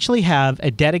 We actually have a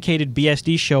dedicated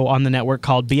BSD show on the network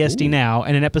called BSD Now,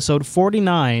 and in episode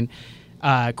 49,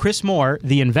 Chris Moore,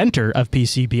 the inventor of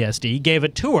PCBSD, gave a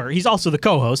tour. He's also the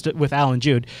co-host with Alan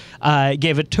Jude.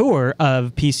 Gave a tour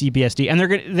of PCBSD,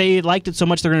 and they liked it so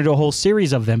much they're going to do a whole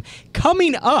series of them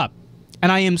coming up.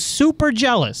 And I am super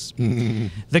jealous.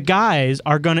 The guys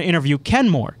are going to interview Ken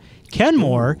Moore. Ken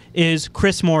Moore is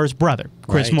Chris Moore's brother.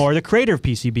 Chris Moore, the creator of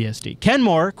PCBSD. Ken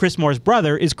Moore, Chris Moore's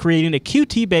brother, is creating a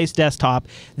Qt-based desktop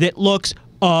that looks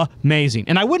amazing.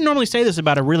 And I wouldn't normally say this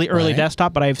about a really early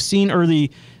desktop, but I've seen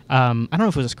early. I don't know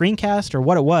if it was a screencast or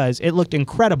what it was. It looked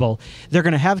incredible. They're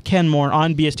going to have Ken Moore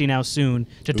on BSD Now soon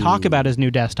to talk about his new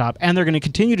desktop, and they're going to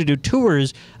continue to do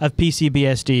tours of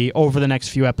PCBSD over the next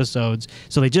few episodes.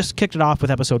 So they just kicked it off with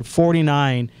episode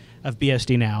 49 of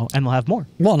BSD Now, and they'll have more.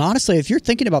 Well, and honestly, if you're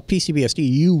thinking about PCBSD,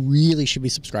 you really should be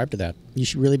subscribed to that. You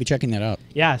should really be checking that out.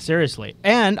 Yeah, seriously.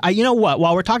 And you know what?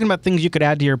 While we're talking about things you could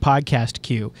add to your podcast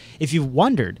queue, if you've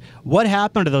wondered what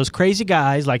happened to those crazy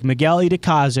guys like Miguel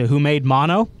Idacaza who made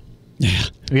Mono,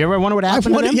 have you ever wondered what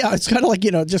happened to them? Yeah, it's kind of like,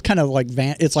 just kind of like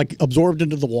it's like absorbed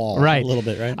into the wall a little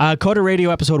bit, right? Coda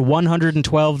Radio episode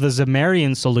 112, The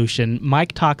Zemarian Solution,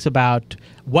 Mike talks about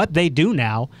what they do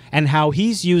now and how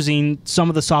he's using some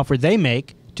of the software they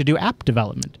make to do app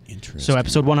development. Interesting. So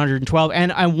episode 112.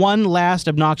 And one last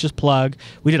obnoxious plug.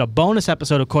 We did a bonus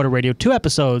episode of Coda Radio, 2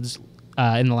 episodes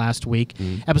in the last week.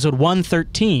 Episode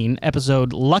 113,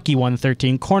 episode Lucky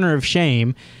 113, Corner of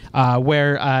Shame,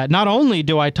 where not only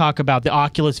do I talk about the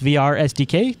Oculus VR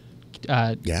SDK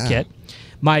kit,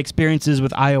 my experiences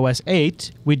with iOS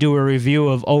 8, we do a review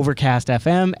of Overcast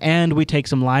FM, and we take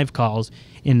some live calls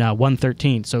in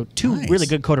 113. So 2 really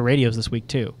good Coda Radios this week,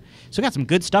 too. So we got some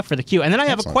good stuff for the queue. And then I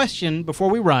have a question before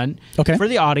we run for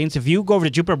the audience. If you go over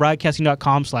to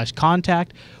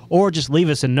jupiterbroadcasting.com/contact or just leave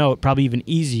us a note, probably even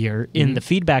easier, in the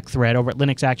feedback thread over at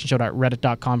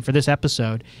linuxactionshow.reddit.com for this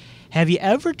episode, have you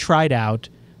ever tried out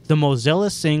the Mozilla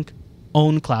Sync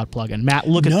OwnCloud plugin? Matt,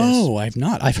 look at this. No, I've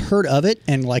not. I've heard of it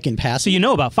and like in passing. So you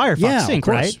know about Firefox Sync,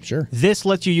 of course, right? Sure. This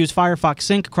lets you use Firefox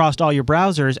Sync across all your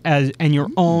browsers and your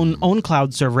own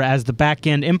OwnCloud server as the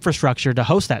back-end infrastructure to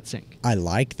host that sync. I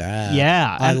like that.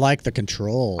 Yeah. I like the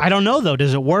control. I don't know, though.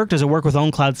 Does it work? Does it work with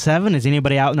OwnCloud 7? Is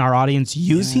anybody out in our audience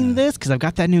using this? Because I've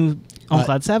got that new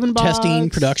OwnCloud 7 box. Testing,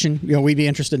 production. We'd be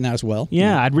interested in that as well.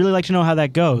 Yeah, I'd really like to know how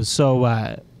that goes. So,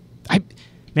 I'm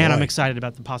excited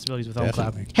about the possibilities with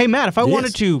Definitely. OwnCloud. Hey, Matt, if I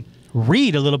wanted to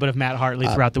read a little bit of Matt Hartley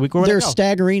throughout the week, where would I they're go?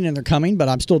 staggering and they're coming, but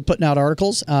I'm still putting out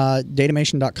articles.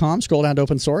 Datamation.com, scroll down to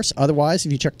open source. Otherwise,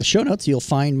 if you check the show notes, you'll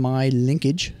find my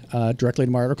linkage directly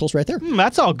to my articles right there.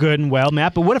 That's all good and well,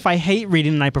 Matt, but what if I hate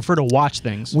reading and I prefer to watch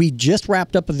things? We just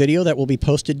wrapped up a video that will be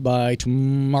posted by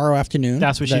tomorrow afternoon.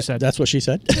 That's what she said. That's what she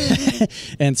said.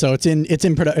 And so it's in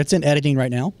editing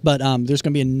right now. But there's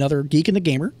going to be another Geek and the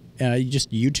Gamer. You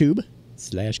just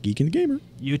YouTube/Geek and the Gamer.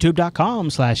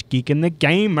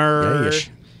 YouTube.com/GeekandTheGamer. Yeah-ish.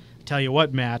 Tell you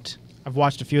what, Matt, I've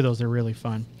watched a few of those. They're really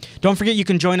fun. Don't forget you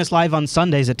can join us live on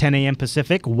Sundays at 10 a.m.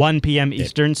 Pacific, 1 p.m.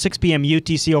 Eastern, 6 p.m.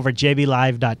 UTC over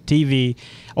jblive.tv,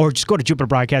 or just go to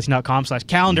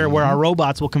jupiterbroadcasting.com/calendar where our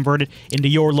robots will convert it into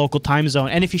your local time zone.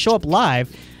 And if you show up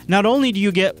live, not only do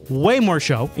you get way more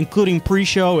show, including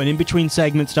pre-show and in-between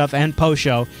segment stuff and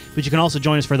post-show, but you can also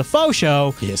join us for the faux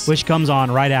show, which comes on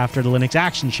right after the Linux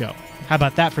Action Show. How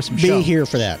about that for some show? Be here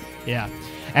for that. Yeah.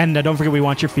 And don't forget, we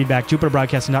want your feedback,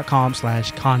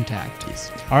 jupiterbroadcasting.com/contact. Yes.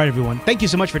 All right, everyone. Thank you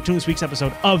so much for tuning this week's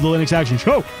episode of the Linux Action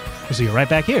Show. We'll see you right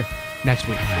back here next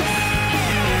week.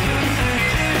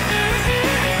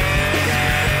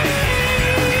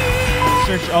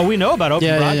 We know about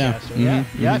Open Broadcaster. Yeah,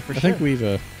 for sure. I think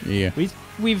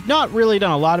We've not really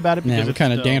done a lot about it because we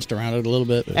kind of danced around it a little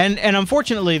bit. And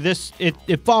unfortunately,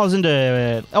 it falls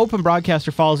into Open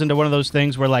Broadcaster falls into one of those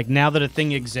things where, like, now that a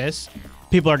thing exists,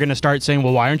 people are going to start saying,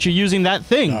 well, why aren't you using that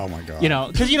thing? Oh, my God.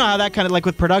 Because you know how that kind of, like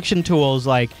with production tools,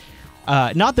 like,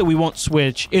 not that we won't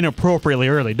switch inappropriately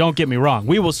early. Don't get me wrong.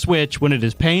 We will switch when it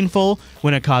is painful,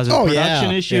 when it causes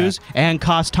production issues, and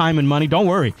costs time and money. Don't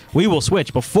worry. We will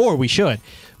switch before we should.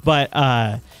 But,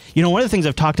 one of the things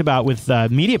I've talked about with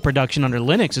media production under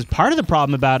Linux is part of the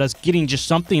problem about us getting just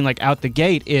something like out the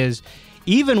gate is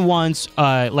even once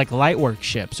like Lightwork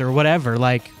ships or whatever,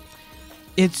 like,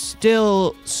 it's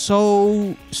still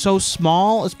so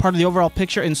small as part of the overall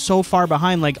picture and so far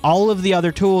behind. Like all of the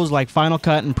other tools like Final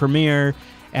Cut and Premiere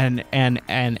and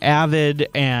Avid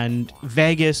and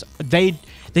Vegas, they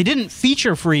didn't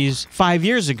feature freeze 5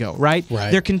 years ago, right?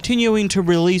 They're continuing to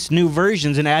release new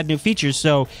versions and add new features.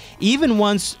 So even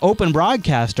once Open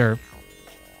Broadcaster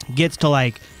gets to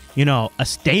a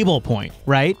stable point,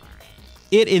 right?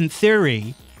 It in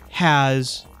theory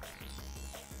has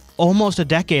almost a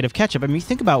decade of catch-up. I mean,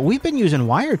 think about it. We've been using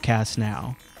Wirecast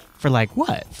now for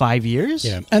 5 years?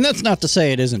 Yeah, and that's not to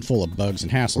say it isn't full of bugs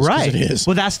and hassles, right? It is.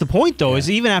 Well, that's the point, though, is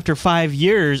even after 5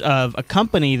 years of a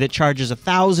company that charges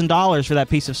 $1,000 for that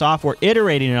piece of software,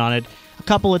 iterating on it a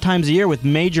couple of times a year with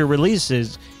major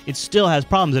releases, it still has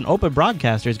problems. And Open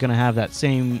Broadcaster is going to have that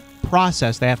same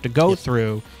process they have to go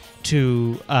through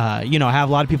to, have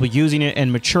a lot of people using it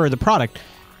and mature the product.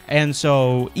 And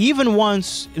so even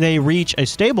once they reach a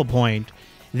stable point,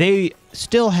 they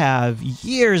still have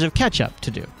years of catch-up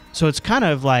to do. So it's kind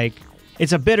of like,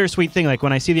 it's a bittersweet thing. Like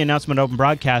when I see the announcement of Open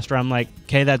Broadcaster, I'm like,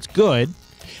 okay, that's good.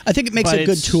 I think it makes a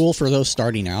good tool for those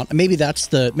starting out. Maybe that's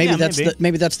the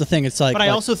the thing. It's like, but I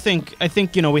also think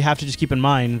we have to just keep in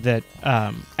mind that,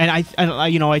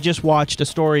 I just watched a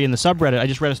story in the subreddit. I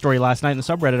just read a story last night in the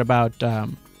subreddit about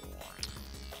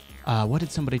what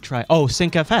did somebody try? Oh,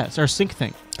 SyncFS or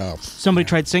SyncThing. Oh, somebody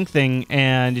tried SyncThing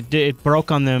and it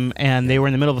broke on them, and they were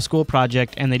in the middle of a school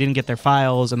project and they didn't get their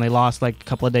files and they lost a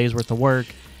couple of days worth of work.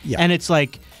 Yeah. And it's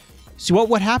like, see,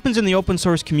 what happens in the open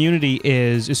source community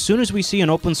is as soon as we see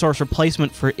an open source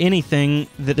replacement for anything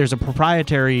that there's a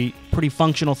proprietary, pretty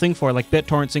functional thing for, like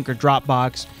BitTorrent Sync or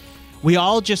Dropbox, we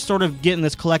all just sort of get in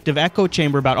this collective echo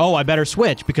chamber about, oh, I better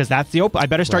switch because that's the open. I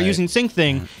better start using Sync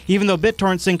Thing, even though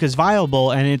BitTorrent Sync is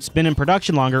viable and it's been in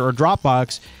production longer, or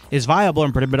Dropbox is viable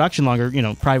and in production longer, you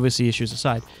know, privacy issues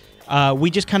aside. We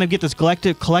just kind of get this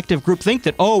collective group think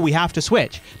that, oh, we have to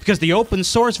switch because the open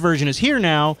source version is here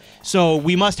now, so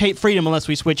we must hate freedom unless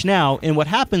we switch now. And what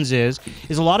happens is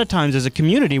a lot of times as a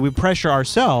community, we pressure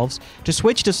ourselves to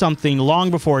switch to something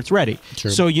long before it's ready.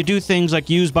 True. So you do things like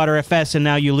use Btrfs and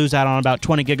now you lose out on about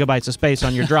 20 gigabytes of space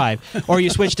on your drive. Or you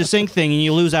switch to Sync Thing and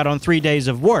you lose out on 3 days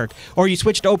of work. Or you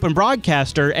switch to Open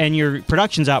Broadcaster and your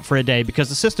production's out for a day because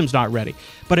the system's not ready.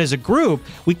 But as a group,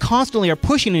 we constantly are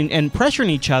pushing and pressuring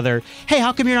each other. Hey,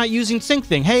 how come you're not using Sync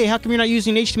Thing? Hey, how come you're not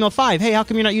using HTML5? Hey, how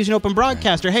come you're not using Open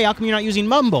Broadcaster? Hey, how come you're not using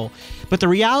Mumble? But the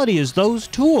reality is those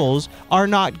tools are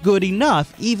not good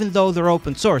enough, even though they're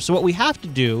open source. So what we have to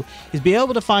do is be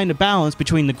able to find a balance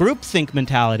between the groupthink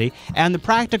mentality and the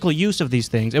practical use of these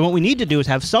things. And what we need to do is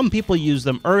have some people use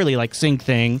them early, like Sync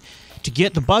Thing, to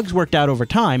get the bugs worked out over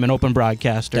time in Open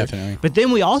Broadcaster. Definitely. But then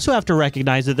we also have to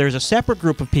recognize that there's a separate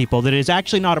group of people that it is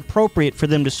actually not appropriate for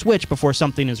them to switch before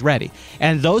something is ready.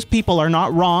 And those people are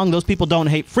not wrong. Those people don't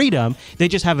hate freedom. They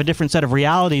just have a different set of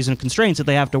realities and constraints that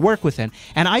they have to work within.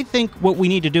 And I think what we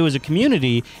need to do as a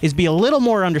community is be a little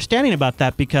more understanding about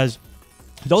that, because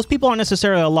those people aren't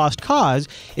necessarily a lost cause.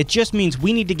 It just means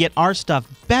we need to get our stuff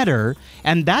better,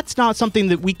 and that's not something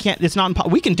that we can't. It's not.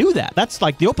 We can do that. That's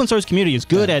like the open source community is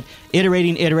good at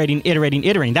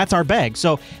iterating. That's our bag.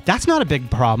 So that's not a big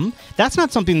problem. That's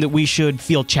not something that we should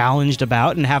feel challenged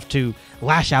about and have to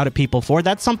lash out at people for.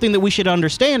 That's something that we should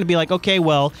understand and be like, okay,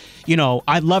 well, you know,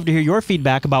 I'd love to hear your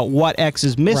feedback about what X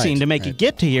is missing to make it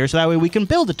get to here, so that way we can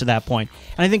build it to that point.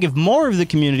 And I think if more of the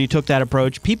community took that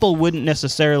approach, people wouldn't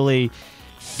necessarily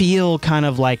feel kind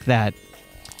of like that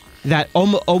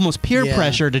almost peer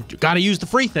pressure to gotta use the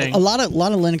free thing. A lot of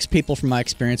Linux people, from my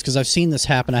experience, because I've seen this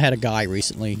happen. I had a guy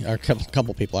recently, or a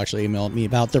couple people actually emailed me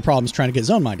about their problems trying to get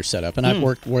ZoneMinder set up, and I've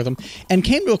worked with them and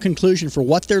came to a conclusion for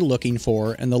what they're looking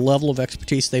for and the level of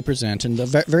expertise they present and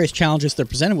the various challenges they're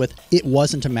presented with. It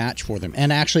wasn't a match for them,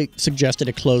 and actually suggested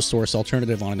a closed source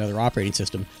alternative on another operating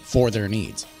system for their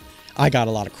needs. I got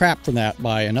a lot of crap from that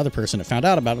by another person that found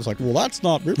out about it. It was like, well, that's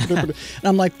not... And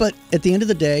I'm like, but at the end of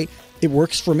the day, it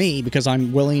works for me because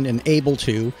I'm willing and able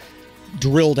to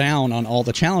drill down on all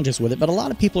the challenges with it. But a lot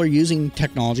of people are using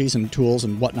technologies and tools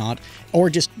and whatnot, or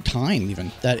just time even,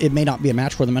 that it may not be a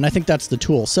match for them. And I think that's the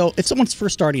tool. So if someone's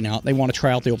first starting out, they want to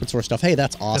try out the open source stuff, hey,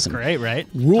 that's awesome. That's great, right?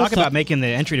 Talk about making the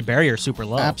entry to barrier super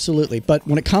low. Absolutely. But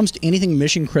when it comes to anything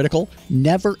mission critical,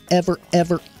 never, ever,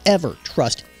 ever, ever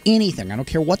trust anything. I don't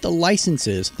care what the license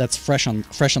is that's fresh on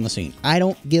the scene. I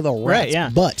don't give a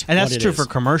rat's butt. And that's true for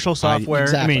commercial software.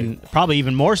 Exactly. I mean, probably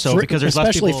even more so because there's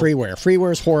especially less people... freeware.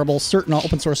 Freeware is horrible. Certain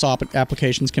open source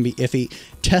applications can be iffy.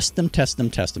 Test them.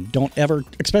 Don't ever,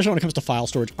 especially when it comes to file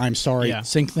storage. I'm sorry,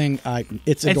 Sync Thing.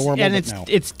 It's adorable. And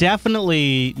it's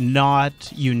definitely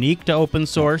not unique to open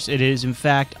source. It is, in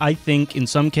fact, I think in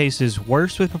some cases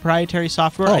worse with proprietary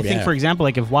software. I think, for example,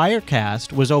 like if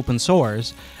Wirecast was open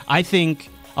source, I think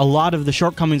a lot of the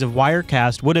shortcomings of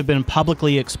Wirecast would have been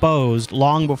publicly exposed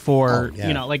long before,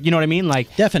 you know what I mean?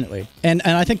 Like, definitely. And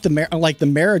I think the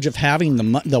marriage of having the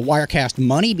Wirecast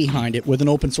money behind it with an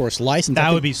open source license,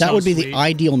 that would be the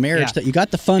ideal marriage, that you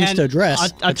got the funds to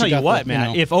address. I'll tell you what,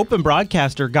 man. If Open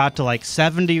Broadcaster got to like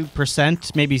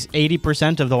 70%, maybe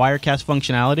 80% of the Wirecast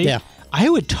functionality, I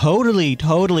would totally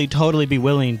be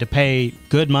willing to pay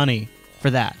good money for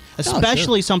that.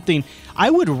 Especially something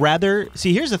I would rather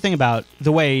see. Here's the thing about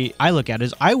the way I look at it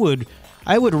is I would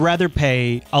rather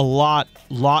pay a lot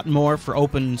more for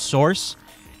open source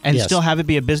and still have it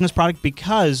be a business product,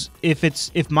 because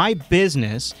if my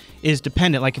business is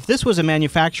dependent, like if this was a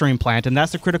manufacturing plant and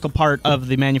that's the critical part of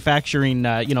the manufacturing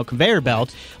conveyor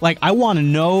belt, like I want to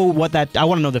know I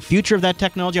want to know the future of that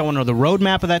technology. I want to know the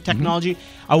roadmap of that technology.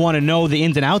 I want to know the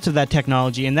ins and outs of that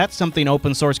technology, and that's something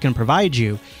open source can provide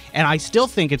you. And I still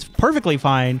think it's perfectly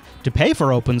fine to pay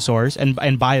for open source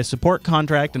and buy a support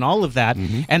contract and all of that.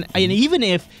 And even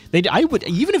if they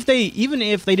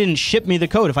didn't ship me the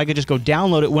code, if I could just go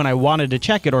download it when I wanted to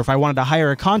check it, or if I wanted to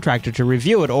hire a contractor to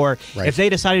review it, or if they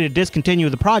decided to discontinue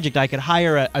the project, I could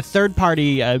hire a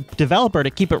third-party developer to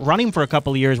keep it running for a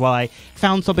couple of years while I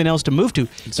found something else to move to.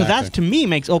 Exactly. So that, to me,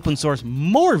 makes open source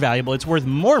more valuable. It's worth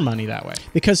more money that way.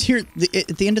 Because here,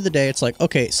 at the end of the day, it's like,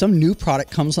 okay, some new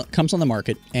product comes on the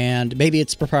market, and maybe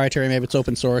it's proprietary, maybe it's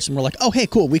open source, and we're like, oh, hey,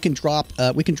 cool, we can drop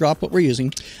what we're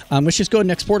using. Let's just go ahead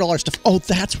and export all our stuff. Oh,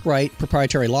 that's right,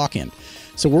 proprietary lock-in.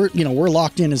 So we're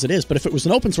locked in as it is. But if it was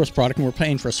an open source product and we're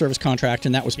paying for a service contract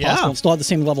and that was possible and still had the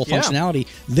same level of functionality,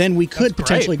 then we could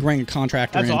potentially bring a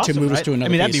contractor in to move us to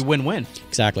another that'd be win-win.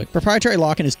 Exactly. Proprietary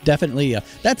lock-in is definitely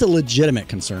that's a legitimate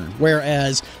concern.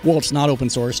 Whereas, it's not open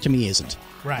source, to me isn't.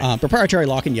 Right. Proprietary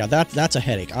lock-in, that's a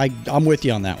headache. I'm with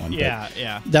you on that one.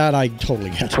 Yeah. That I totally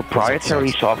get.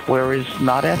 Proprietary software is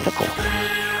not ethical.